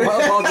movie called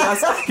Wild Wild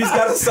West. He's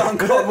got a song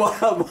called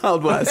Wild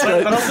Wild West.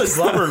 Right? But also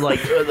Glover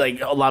like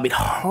lobbied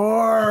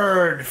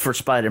hard for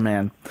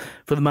Spider-Man,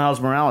 for the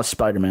Miles Morales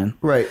Spider-Man.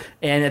 Right.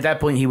 And at that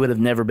point, he would have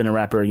never been a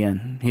rapper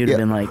again. He would have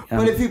been like...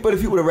 But if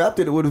he would have rapped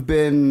it would have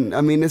been...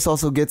 I mean, this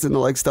also gets into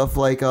like stuff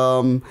like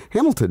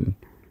Hamilton.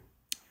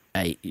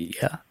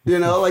 Yeah.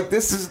 Like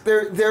this is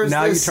there's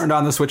now this, you turned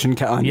on the switch and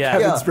count.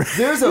 Yeah.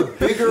 There's a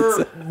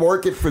bigger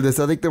market for this.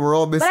 I think that we're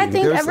all missing. But I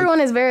think everyone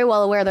is very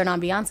well aware they're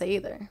not Beyonce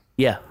either.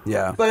 Yeah.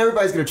 But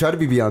everybody's gonna try to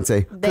be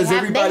Beyonce. They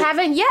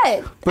haven't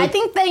yet. I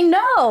think they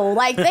know.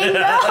 Like, they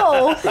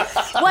know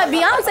what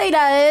Beyonce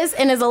does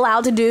and is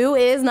allowed to do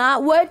is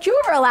not what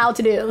you're allowed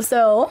to do.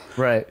 So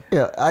right.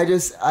 Yeah. I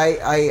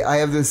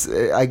have this.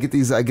 I get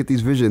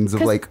these visions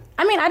of like.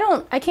 I mean,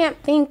 I can't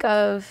think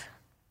of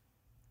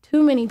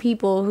too many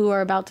people who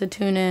are about to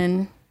tune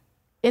in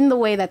the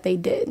way that they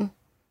did.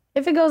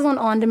 If it goes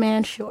on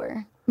demand,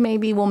 sure,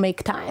 maybe we'll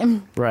make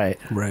time. Right.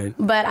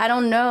 But I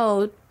don't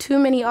know too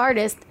many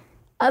artists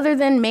other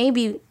than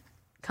maybe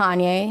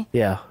Kanye.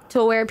 Yeah.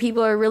 To where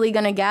people are really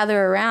going to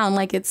gather around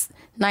like it's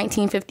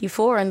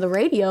 1954 and the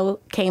radio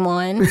came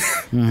on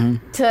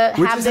to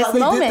have this moment. Which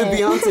is how they did the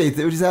Beyonce.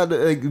 Which is how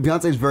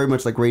Beyonce is very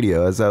much like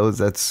radio. That's a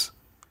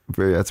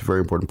very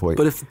important point.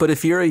 But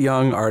if you're a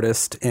young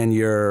artist and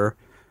you're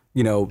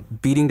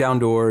beating down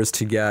doors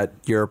to get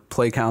your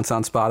play counts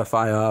on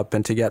Spotify up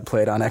and to get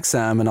played on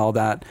XM and all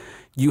that,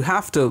 you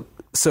have to.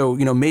 So,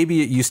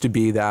 maybe it used to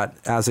be that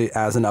as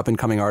an up and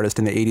coming artist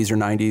in the 80s or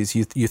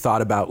 90s, you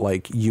thought about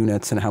like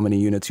units and how many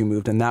units you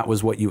moved, and that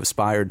was what you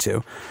aspired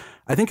to.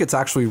 I think it's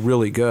actually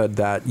really good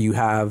that you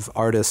have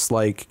artists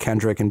like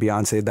Kendrick and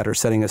Beyonce that are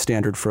setting a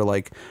standard for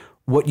like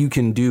what you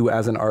can do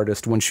as an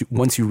artist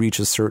once you reach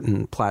a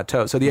certain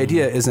plateau. So the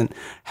idea isn't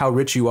how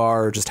rich you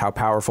are or just how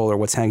powerful or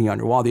what's hanging on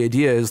your wall. The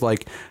idea is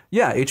like,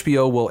 yeah,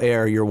 HBO will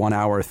air your 1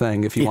 hour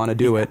thing if you want to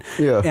do it.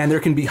 Yeah. And there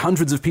can be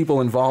hundreds of people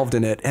involved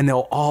in it, and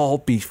they'll all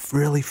be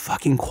really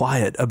fucking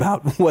quiet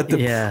about what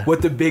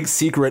the big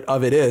secret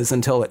of it is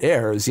until it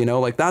airs,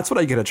 Like that's what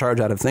I get a charge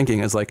out of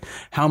thinking is like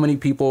how many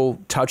people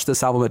touch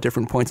this album at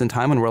different points in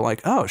time and we're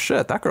like, oh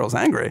shit, that girl's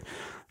angry.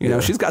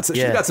 She's got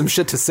some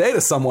shit to say to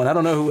someone. I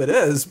don't know who it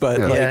is, but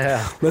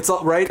that's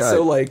all right. God.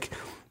 So like,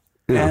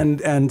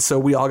 and so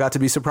we all got to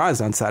be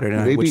surprised on Saturday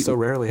night, which so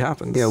rarely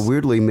happens. Yeah,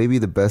 weirdly, maybe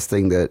the best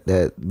thing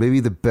that maybe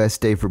the best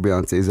day for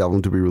Beyonce's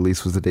album to be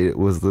released was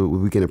the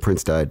weekend that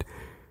Prince died.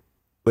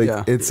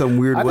 Like in some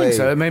weird way. I think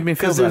so. It made me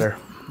feel better.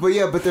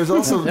 But there's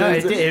also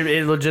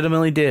it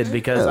legitimately did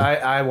because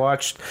I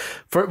watched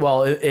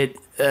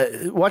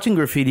watching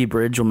Graffiti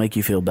Bridge will make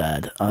you feel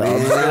bad. When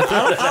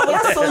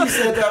I saw you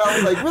said that, I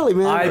was like, really,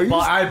 man?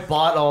 I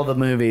bought all the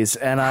movies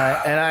and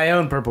I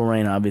own Purple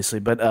Rain obviously,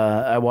 but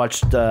I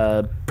watched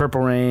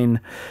Purple Rain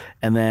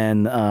and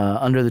then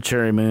Under the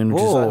Cherry Moon,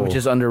 which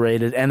is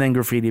underrated, and then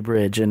Graffiti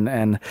Bridge and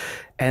then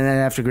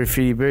after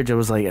Graffiti Bridge, I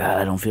was like,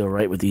 I don't feel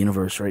right with the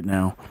universe right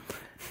now.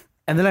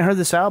 And then I heard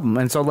this album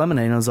and saw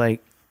Lemonade, and I was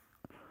like,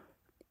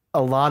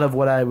 a lot of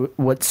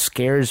what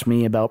scares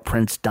me about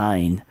Prince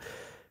dying,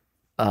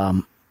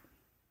 not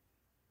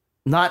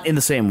in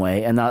the same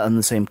way and not on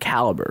the same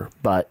caliber,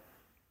 but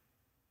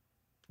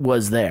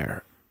was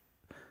there.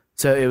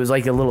 So it was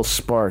like a little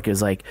spark. It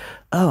was like,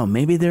 oh,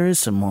 maybe there is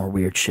some more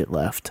weird shit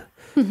left.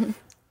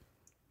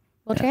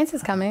 Well, Chance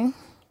is coming.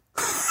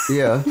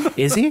 Yeah.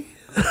 Is he?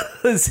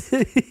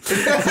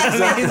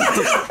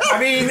 I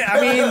mean,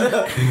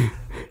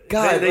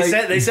 God,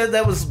 they said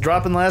that was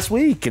dropping last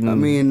week, and I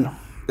mean,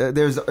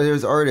 there's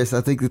artists.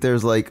 I think that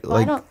there's like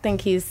I don't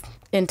think he's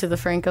into the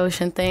Frank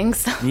Ocean thing.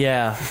 So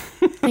yeah,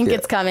 I think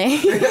it's coming.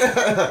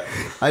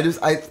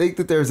 I think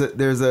that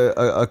there's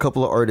a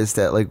couple of artists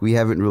that like we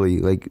haven't really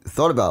like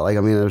thought about. Like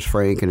I mean, there's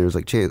Frank and there's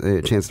like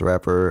Chance the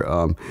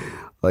Rapper.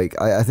 Like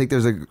I think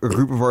there's a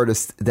group of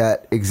artists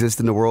that exist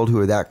in the world who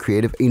are that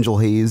creative. Angel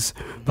Hayes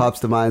pops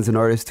to mind as an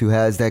artist who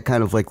has that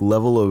kind of like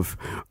level of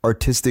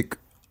artistic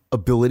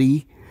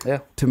ability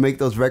to make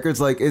those records.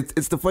 Like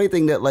it's the funny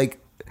thing that like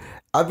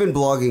I've been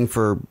blogging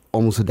for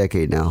almost a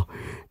decade now,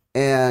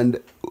 and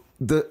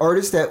the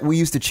artists that we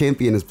used to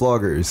champion as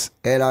bloggers,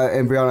 and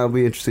Brianna, I'll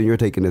be interested in your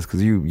take on this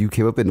because you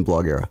came up in the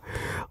blog era,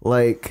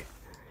 like.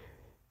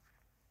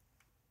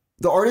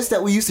 The artists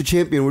that we used to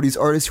champion were these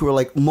artists who are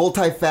like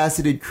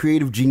multifaceted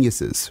creative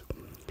geniuses.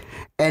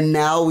 And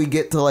now we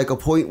get to like a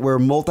point where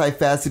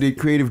multifaceted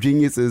creative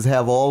geniuses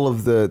have all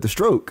of the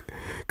stroke.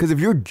 Because if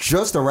you're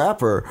just a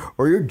rapper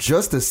or you're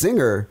just a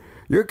singer,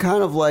 you're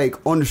kind of like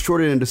on the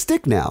short end of the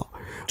stick now.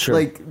 Sure.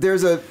 Like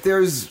there's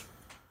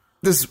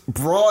this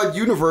broad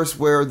universe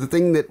where the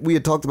thing that we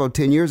had talked about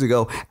 10 years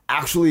ago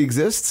actually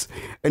exists,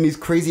 and these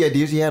crazy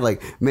ideas you had,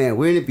 like, man,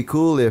 wouldn't it be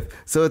cool if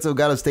so-and-so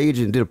got on stage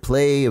and did a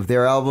play of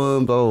their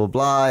album, blah, blah,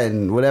 blah,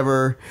 and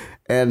whatever,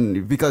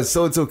 and because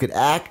so-and-so could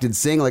act and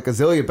sing, like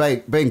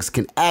Azealia Banks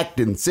can act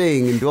and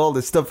sing and do all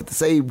this stuff at the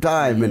same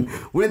time, and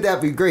wouldn't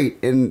that be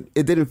great? And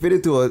it didn't fit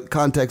into a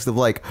context of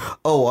like,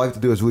 oh, all I have to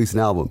do is release an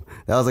album.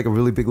 That was like a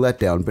really big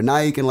letdown, but now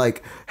you can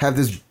like have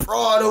this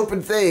broad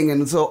open thing,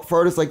 and so for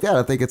artists like that,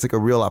 I think it's like a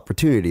real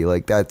opportunity.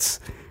 Like that's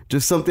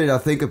just something I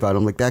think about.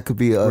 I'm like, that could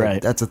be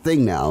that's a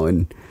thing now,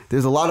 and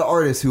there's a lot of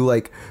artists who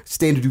like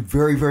stand to do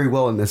very, very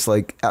well in this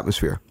like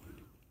atmosphere.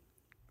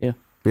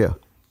 Yeah.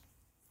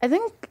 I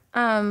think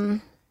I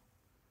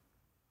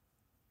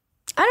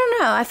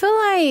don't know. I feel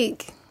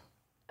like,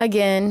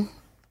 again,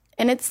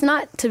 and it's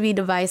not to be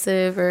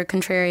divisive or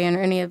contrarian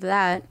or any of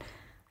that.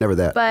 Never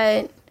that.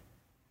 But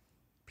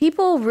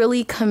people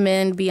really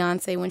commend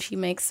Beyonce when she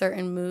makes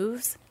certain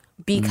moves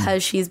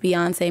because she's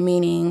Beyonce,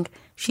 meaning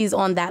she's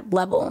on that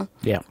level.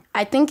 Yeah.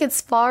 I think it's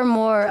far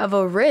more of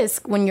a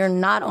risk when you're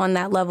not on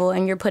that level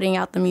and you're putting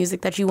out the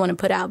music that you want to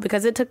put out,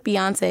 because it took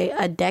Beyonce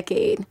a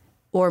decade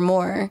or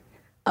more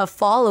of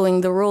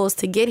following the rules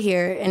to get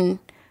here. And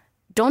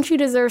don't you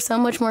deserve so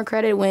much more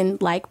credit when,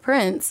 like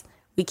Prince,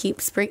 we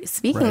keep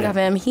speaking of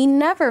him, he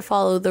never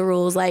followed the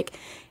rules, like,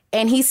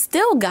 and he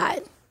still got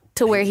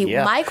to where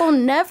Michael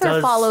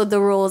never followed the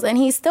rules and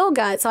he still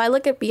got. So I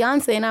look at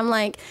Beyonce and I'm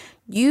like,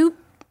 you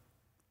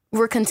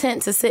were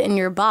content to sit in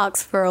your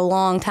box for a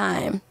long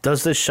time.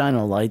 Does this shine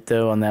a light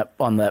though on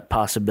that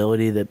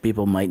possibility that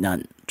people might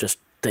just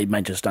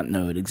not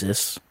know it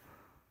exists?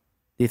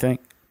 Do you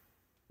think?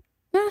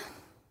 Yeah.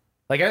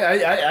 Like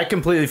I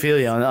completely feel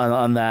you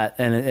on that,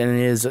 and it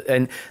is,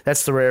 and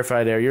that's the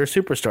rarefied air. You're a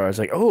superstar. It's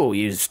like, oh,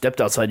 you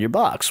stepped outside your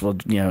box. Well,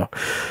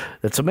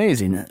 that's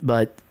amazing.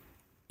 But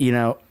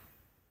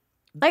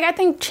Like, I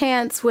think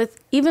Chance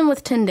even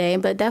with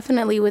Tunde, but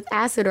definitely with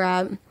Acid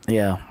Rap.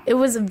 Yeah. It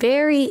was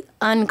very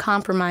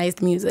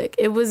uncompromised music.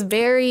 It was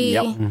very,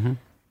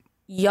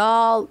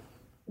 y'all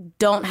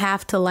don't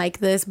have to like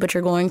this, but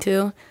you're going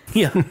to.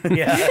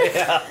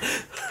 Yeah.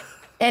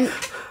 And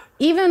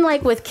even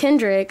like with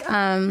Kendrick,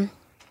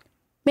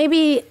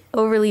 maybe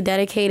Overly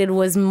Dedicated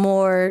was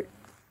more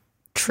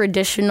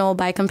traditional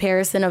by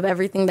comparison of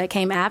everything that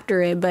came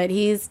after it, but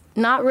he's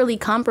not really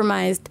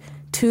compromised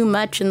too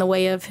much in the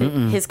way of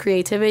his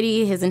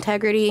creativity, his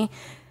integrity.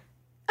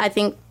 I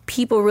think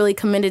people really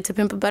committed to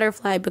Pimp a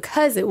Butterfly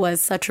because it was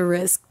such a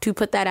risk to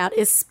put that out,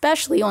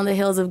 especially on the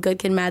heels of Good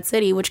Kid, Mad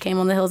City, which came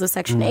on the heels of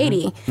Section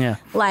 80. Yeah,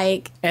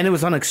 like, and it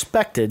was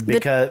unexpected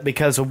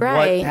because of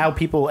how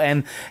people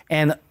and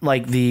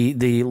like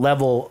the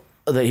level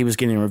that he was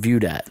getting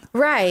reviewed at.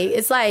 Right.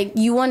 It's like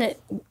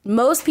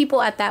most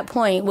people at that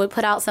point would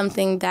put out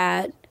something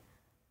that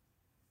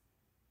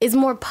is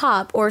more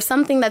pop or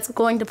something that's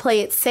going to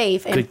play it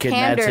safe and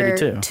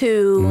pander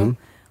to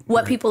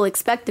what people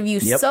expect of you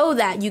so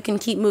that you can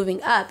keep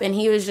moving up. And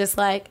he was just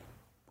like,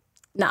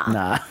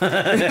 nah.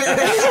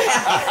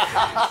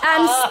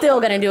 I'm still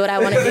going to do what I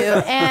want to do.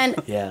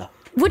 And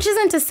which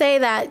isn't to say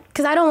that,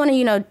 because I don't want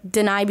to,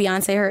 deny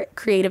Beyonce her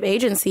creative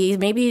agency.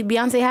 Maybe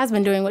Beyonce has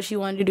been doing what she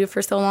wanted to do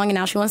for so long and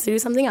now she wants to do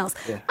something else.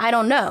 Yeah. I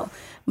don't know.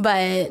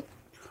 But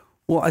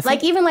well, I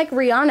think even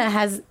Rihanna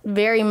has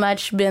very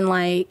much been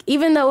like,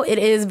 even though it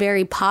is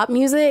very pop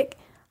music,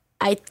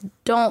 I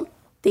don't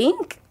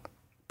think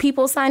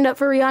people signed up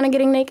for Rihanna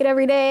getting naked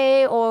every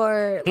day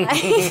or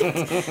like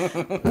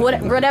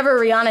whatever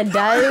Rihanna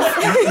does.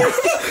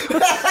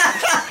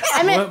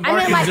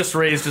 Martin just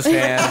raised his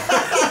hand.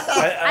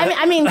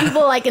 I mean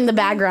people like in the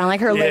background, like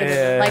her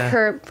label, like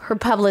her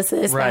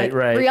publicist. Right.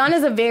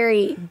 Rihanna's a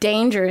very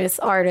dangerous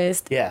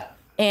artist. Yeah.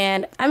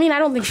 And I mean, I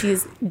don't think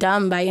she's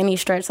dumb by any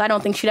stretch. So I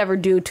don't think she'd ever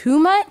do too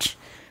much.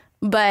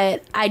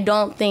 But I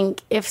don't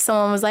think if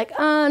someone was like,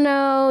 oh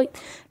no,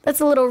 that's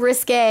a little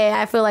risque,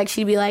 I feel like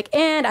she'd be like,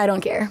 and I don't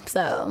care.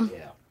 So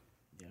yeah,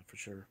 for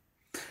sure.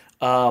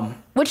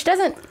 Which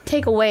doesn't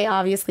take away,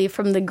 obviously,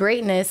 from the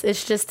greatness.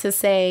 It's just to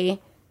say,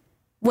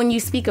 when you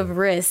speak of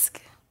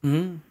risk,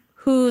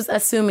 who's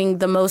assuming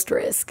the most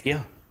risk?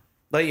 Yeah,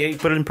 like you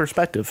put it in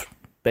perspective,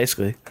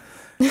 basically.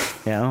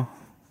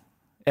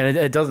 And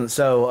it doesn't.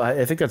 So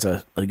I think that's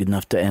a good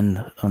enough to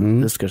end on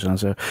this discussion.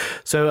 So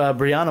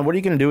Brianna, what are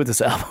you going to do with this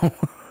album?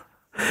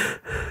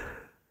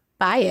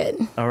 Buy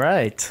it. All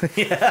right.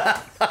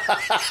 Yeah.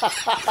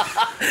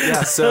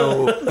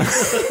 So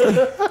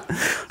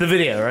the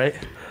video, right?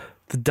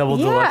 The double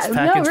deluxe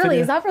package. No, really,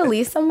 is that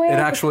released somewhere? It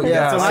actually,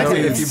 So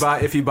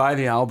if you buy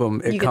the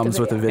album, it comes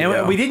with a video.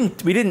 And we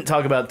didn't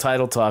talk about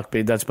Title Talk,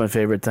 but that's my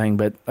favorite thing.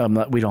 But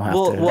we don't have to.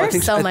 Well,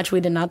 there's so much we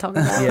did not talk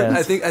about. Yeah.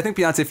 I think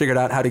Beyonce figured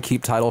out how to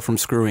keep Tidal from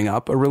screwing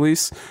up a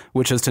release,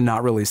 which is to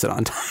not release it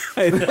on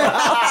time.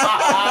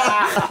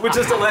 Which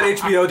is to let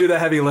HBO do the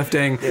heavy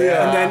lifting,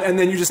 and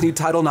then you just need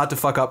Tidal not to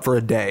fuck up for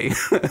a day,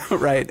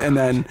 right? And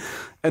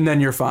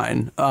then you're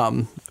fine.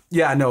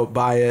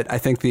 Buy it. I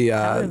think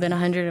that would have been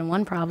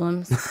 101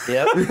 problems.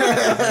 Yep.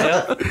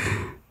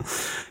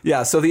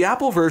 Yeah, so the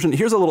Apple version,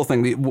 here's a little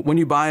thing. When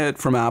you buy it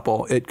from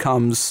Apple, it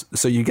comes,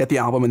 so you get the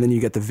album and then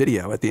you get the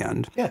video at the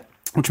end. Yeah.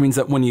 Which means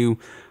that when you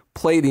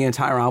play the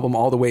entire album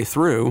all the way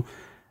through,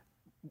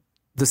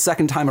 the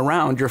second time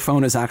around, your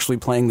phone is actually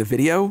playing the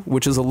video,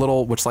 which I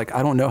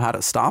don't know how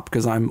to stop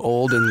because I'm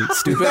old and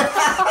stupid.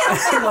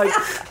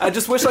 I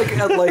just wish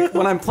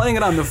when I'm playing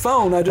it on the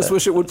phone, I just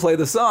wish it would play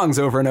the songs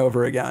over and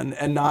over again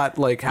and not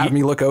have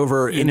me look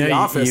over in the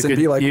office and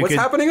be like, what's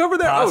happening over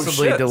there?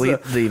 Possibly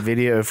delete the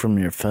video from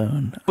your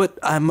phone. But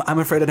I'm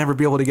afraid I'd never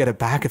be able to get it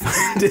back if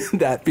I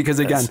did that because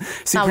again,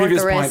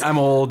 previous point, I'm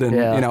old and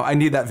I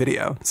need that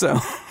video. So,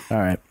 all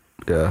right.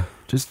 Yeah.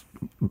 Just,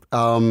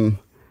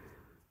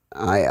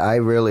 I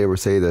rarely ever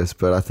say this,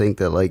 but I think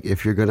that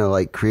if you're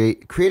gonna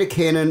create a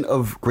canon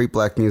of great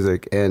black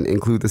music and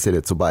include this in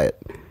it, so buy it.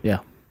 Yeah,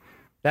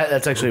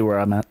 that's actually where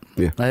I'm at.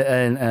 Yeah,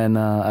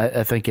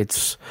 I think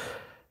it's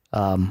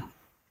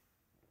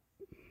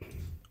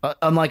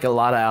unlike a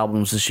lot of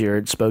albums this year.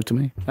 It spoke to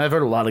me. I've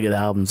heard a lot of good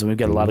albums, and we've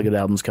got a lot of good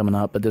albums coming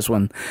up, but this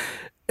one,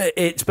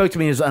 it spoke to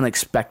me as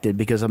unexpected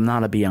because I'm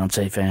not a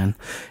Beyonce fan.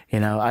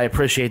 I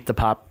appreciate the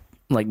pop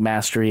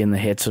mastery and the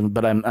hits,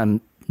 but I'm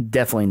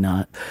definitely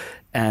not.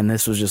 And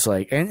this was just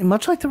and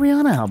much like the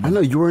Rihanna album. I know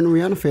you weren't a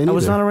Rihanna fan. I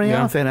was not a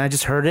Rihanna fan. I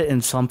just heard it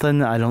and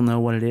something, I don't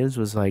know what it is,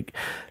 was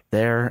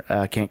there.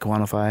 I can't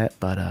quantify it,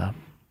 but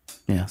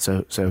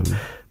so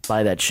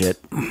buy that shit.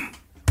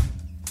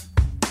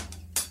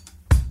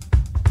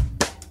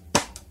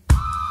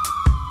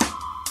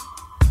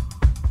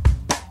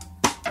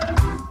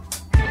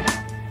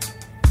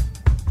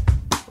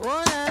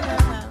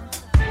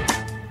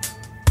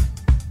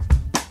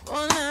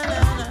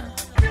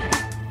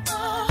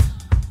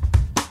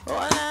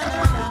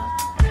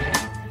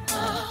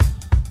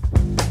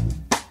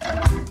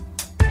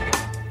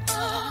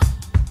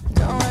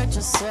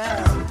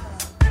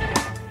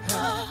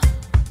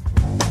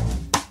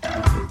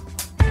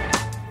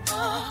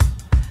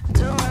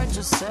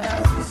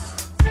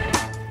 Yourself.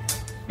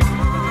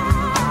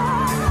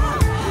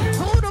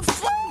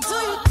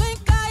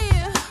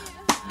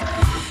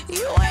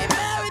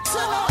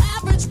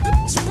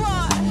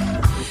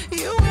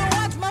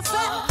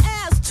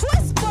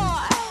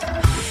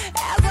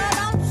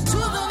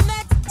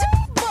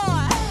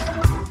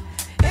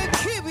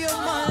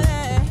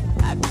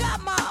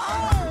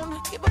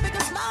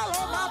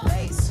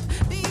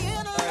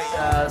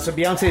 So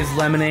Beyonce's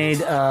Lemonade,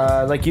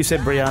 like you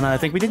said, Brianna, I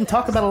think we didn't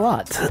talk about a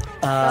lot. So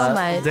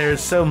much.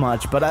 There's so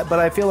much, but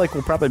I feel like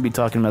we'll probably be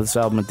talking about this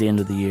album at the end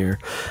of the year,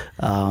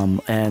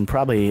 and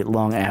probably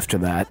long after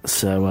that.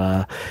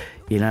 So,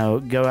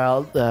 go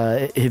out.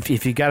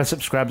 If you got to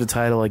subscribe to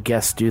Tidal, I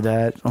guess do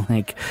that.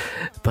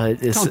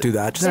 But don't do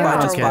that. Just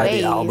buy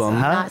the album.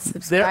 Not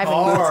subscribing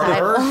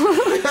to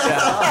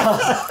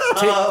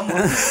Tidal.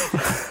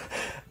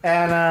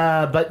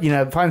 But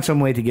find some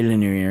way to get it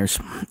in your ears,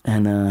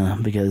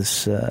 and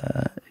because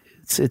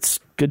it's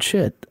good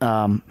shit.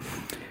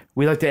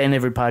 We like to end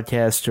every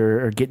podcast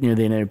or get near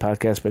the end of every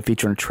podcast by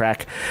featuring a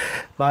track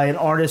by an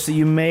artist that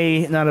you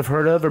may not have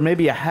heard of, or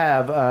maybe you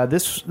have.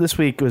 This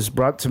week was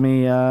brought to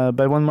me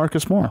by one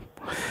Marcus Moore.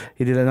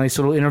 He did a nice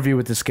little interview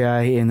with this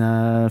guy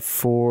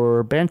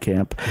for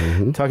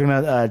Bandcamp, talking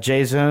about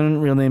Jay Zone,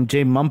 real name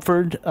Jay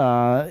Mumford,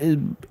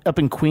 up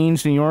in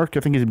Queens, New York. I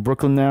think he's in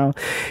Brooklyn now.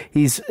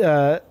 He's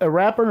a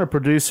rapper and a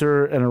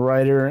producer and a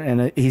writer,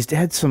 and he's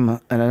had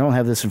some, and I don't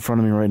have this in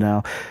front of me right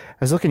now. I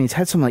was looking, he's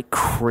had some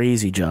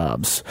crazy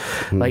jobs,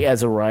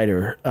 as a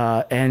writer,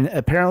 and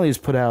apparently he's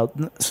put out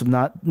some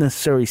not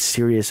necessarily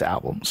serious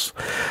albums.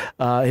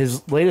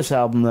 His latest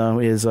album, though,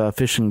 is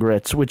Fish and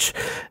Grits, which,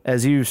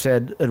 as you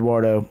said,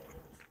 Eduardo,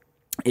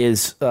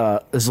 is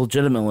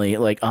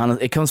legitimately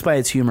honest. It comes by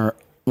its humor,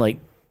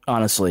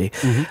 honestly.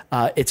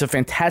 It's a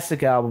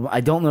fantastic album.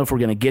 I don't know if we're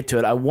going to get to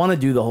it. I want to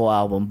do the whole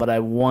album, but I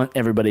want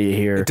everybody to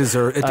hear. It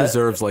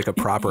deserves a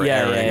proper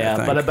airing.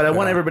 Yeah. But I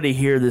want everybody to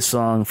hear this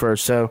song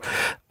first. So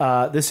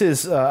this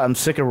is I'm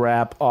Sick of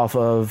Rap off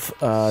of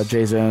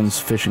Jay Zone's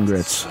Fish and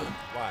Grits.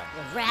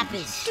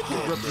 Rappers.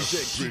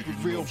 Represent, keep it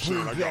real,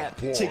 boom bap.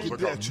 Take it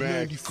back to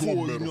 94, you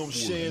know what I'm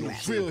saying?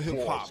 Real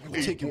hip hop.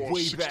 Take it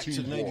way back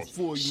to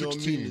 94, you know what I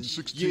mean?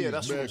 Yeah,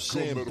 that's what I'm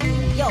saying.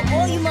 Yo,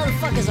 all you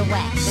motherfuckers are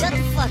whack. Shut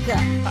the fuck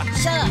up.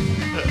 Shut up.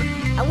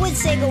 I would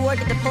say go work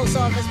at the post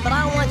office, but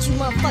I don't want you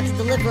motherfuckers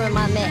delivering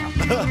my mail.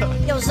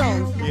 Yo,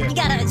 Zone, you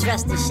gotta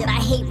address this shit. I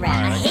hate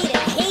rap. I hate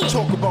it.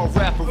 Talk about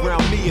rap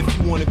around me if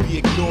you wanna be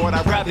ignored.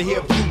 I'd rather hear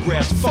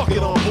bluegrass. Fuck it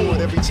on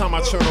board. Every time I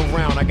turn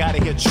around, I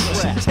gotta hear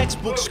trap.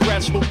 Textbook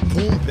scratch, boom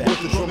back.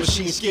 With the drum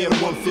machine scared of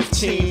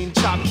 115.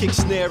 Chop, kick,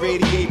 snare,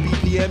 88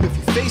 BPM. If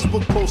you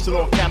Facebook posted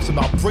all caps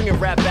about bringing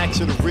rap back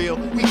to the real,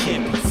 we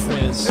can't be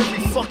friends.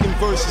 Every fucking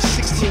verse is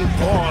 16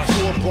 bars.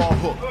 4-bar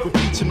hook.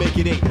 Repeat to make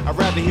it 8. I'd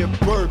rather hear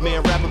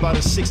Birdman rap about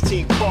his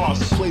 16 cars.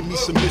 Play me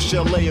some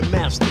Michelle and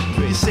Master.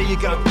 You say you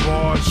got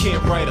bars,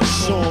 can't write a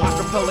song.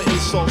 Acapella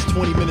insults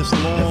 20 minutes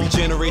long. Every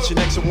generation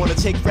X will wanna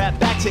take rap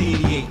back to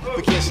 88,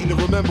 but can't seem to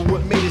remember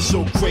what made it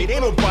so great.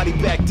 Ain't nobody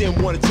back then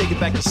wanna take it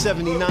back to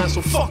 79,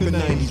 so fuck the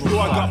 90s. Yo,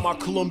 I got my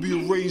Columbia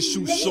rain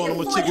suit, son,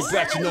 I'ma take it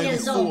back to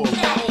 94.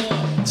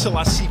 Till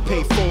I see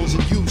payphones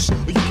in use, or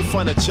you can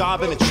find a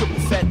job in a triple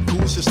fat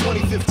goose. It's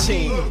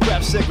 2015,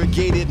 rap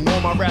segregated, and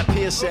all my rap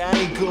peers say I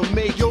ain't gonna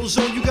make. Yo,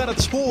 Zone, you got a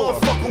tour,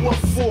 motherfucker, what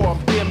for? I'm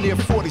damn near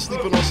 40,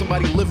 sleeping on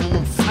somebody's living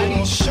room floor. I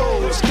need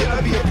shows, can I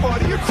be a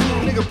part of your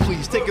crew? Nigga,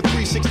 please, take a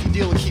 360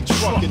 deal and keep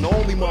trucking. The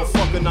only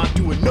motherfucker not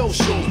doing no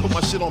shows. Put my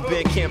shit on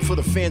Bandcamp for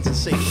the fans and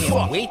say,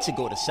 can't wait to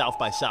go to South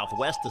by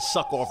Southwest to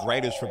suck off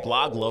writers for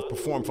Blog Love,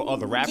 perform for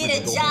other rappers.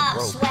 Get a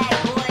job,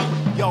 swag boy.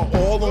 Y'all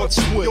all on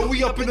Twitter. Yo,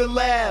 we up in the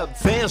lab.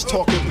 Fans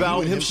talking about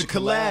when him should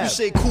collab. You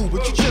say cool,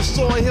 but you just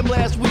saw him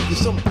last week in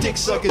some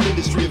dick-sucking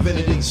industry of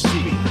anything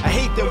speak. I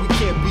hate that we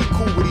can't be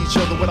cool with each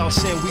other without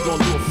saying we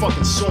gonna do a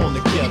fucking song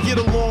together. We get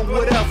along,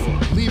 whatever.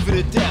 Leave it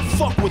at that.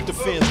 Fuck what the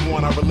fans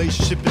want. Our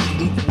relationship is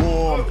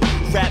lukewarm.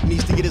 Rap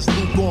needs to get his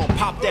loop on.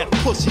 Pop that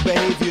pussy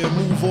behavior and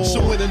move on.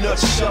 So in a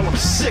nutshell, I'm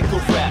sick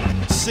of rap.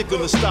 Sick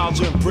of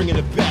nostalgia and bringing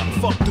it back.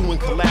 Fuck doing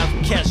collabs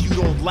with cats you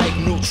don't like.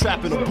 No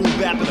trapping, a boom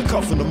bap, and a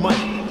cuff in the mic.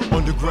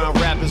 Underground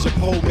rap is a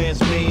poor man's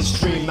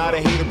mainstream. Not a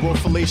hater, bro.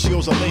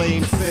 Fellacio's a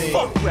lame thing.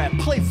 Fuck rap,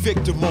 play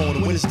Victor Moan.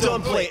 And when it's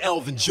done, play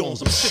Elvin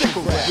Jones. I'm sick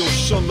of rap. Yo,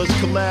 son, let's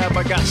collab.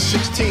 I got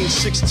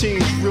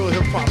 16's real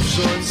hip hop,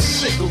 son.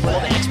 Sick of rap.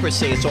 Well, the experts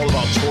say it's all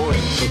about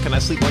touring. So can I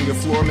sleep on your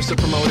floor, Mr.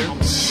 Promoter?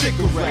 I'm sick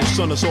of rap.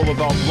 Son, it's all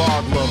about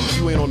blog love. If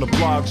you ain't on the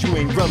blogs, you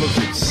ain't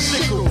relevant.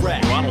 Sick of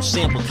rap. Well, I don't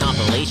sample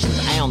compilations.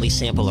 I only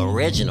sample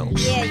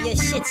originals. Yeah, your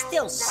shit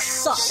still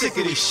sucks. Sick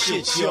of this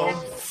shit, yo.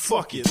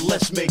 Fuck it,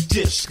 let's make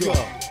disco.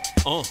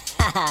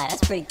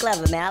 That's pretty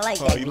clever, man. I like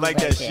that. Oh, you like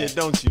that shit,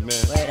 don't you,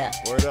 man? Word up.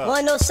 Word up.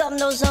 Wanna know something,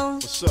 though, Zone?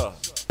 What's up?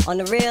 On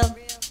the real,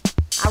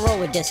 I roll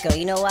with disco.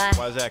 You know why?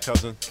 Why's that,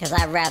 cousin? Because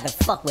I'd rather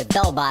fuck with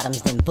bell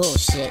bottoms than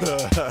bullshit.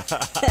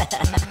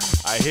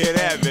 I hear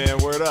that, man.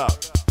 Word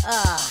up.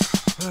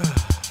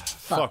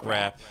 Fuck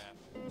rap.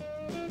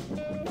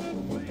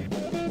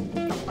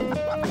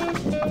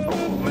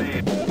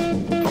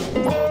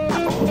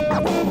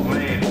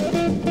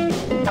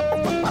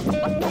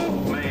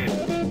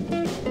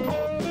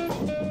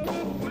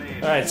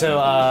 All right, so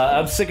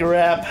I'm sick of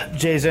rap.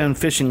 Jay Zone,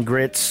 Fish and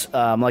Grits.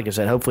 Like I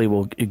said, hopefully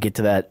we'll get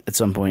to that at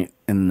some point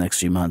in the next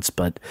few months.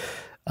 But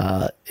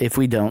if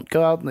we don't,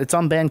 go out. It's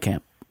on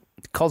Bandcamp.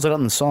 calls it out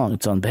in the song.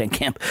 It's on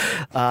Bandcamp.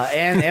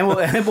 And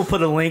we'll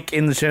put a link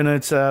in the show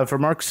notes for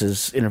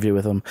Marcus's interview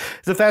with him.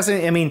 It's a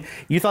fascinating. I mean,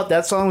 you thought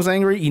that song was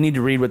angry? You need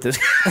to read what this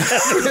guy has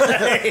to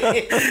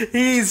say.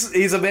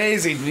 He's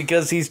amazing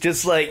because he's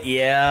just like,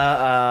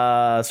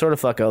 sort of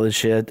fuck all this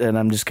shit, and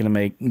I'm just going to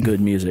make good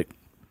music,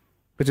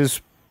 which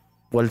is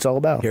what it's all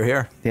about.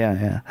 Here.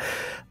 Yeah.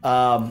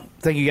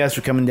 Thank you guys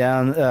for coming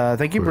down.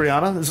 Thank you,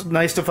 Brianna. It's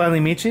nice to finally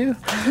meet you.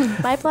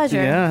 My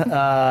pleasure.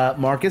 Yeah.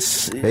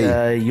 Marcus,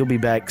 you'll be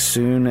back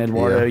soon.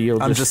 Eduardo,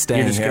 I'm just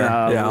staying here.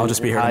 I'll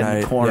just be here hide tonight.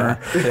 in the corner.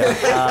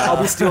 Yeah.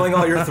 I'll be stealing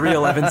all your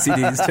 311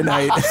 CDs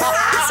tonight.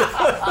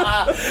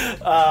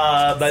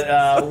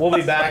 But we'll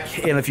be back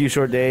in a few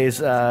short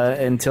days.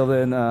 Until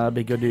then,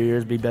 be good to your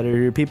ears, be better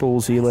to your people.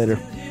 We'll see you later.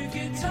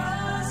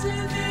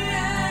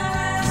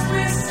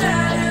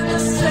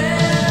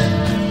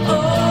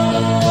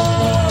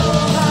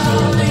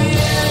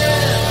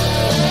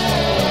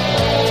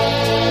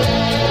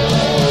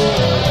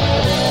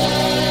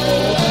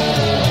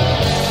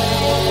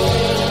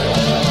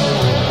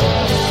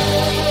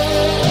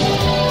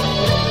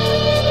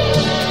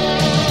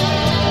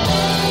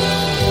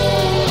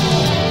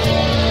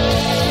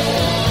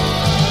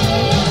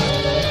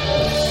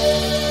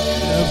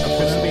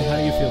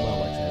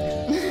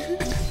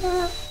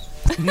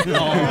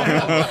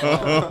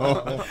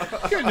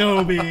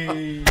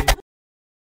 Kenobi.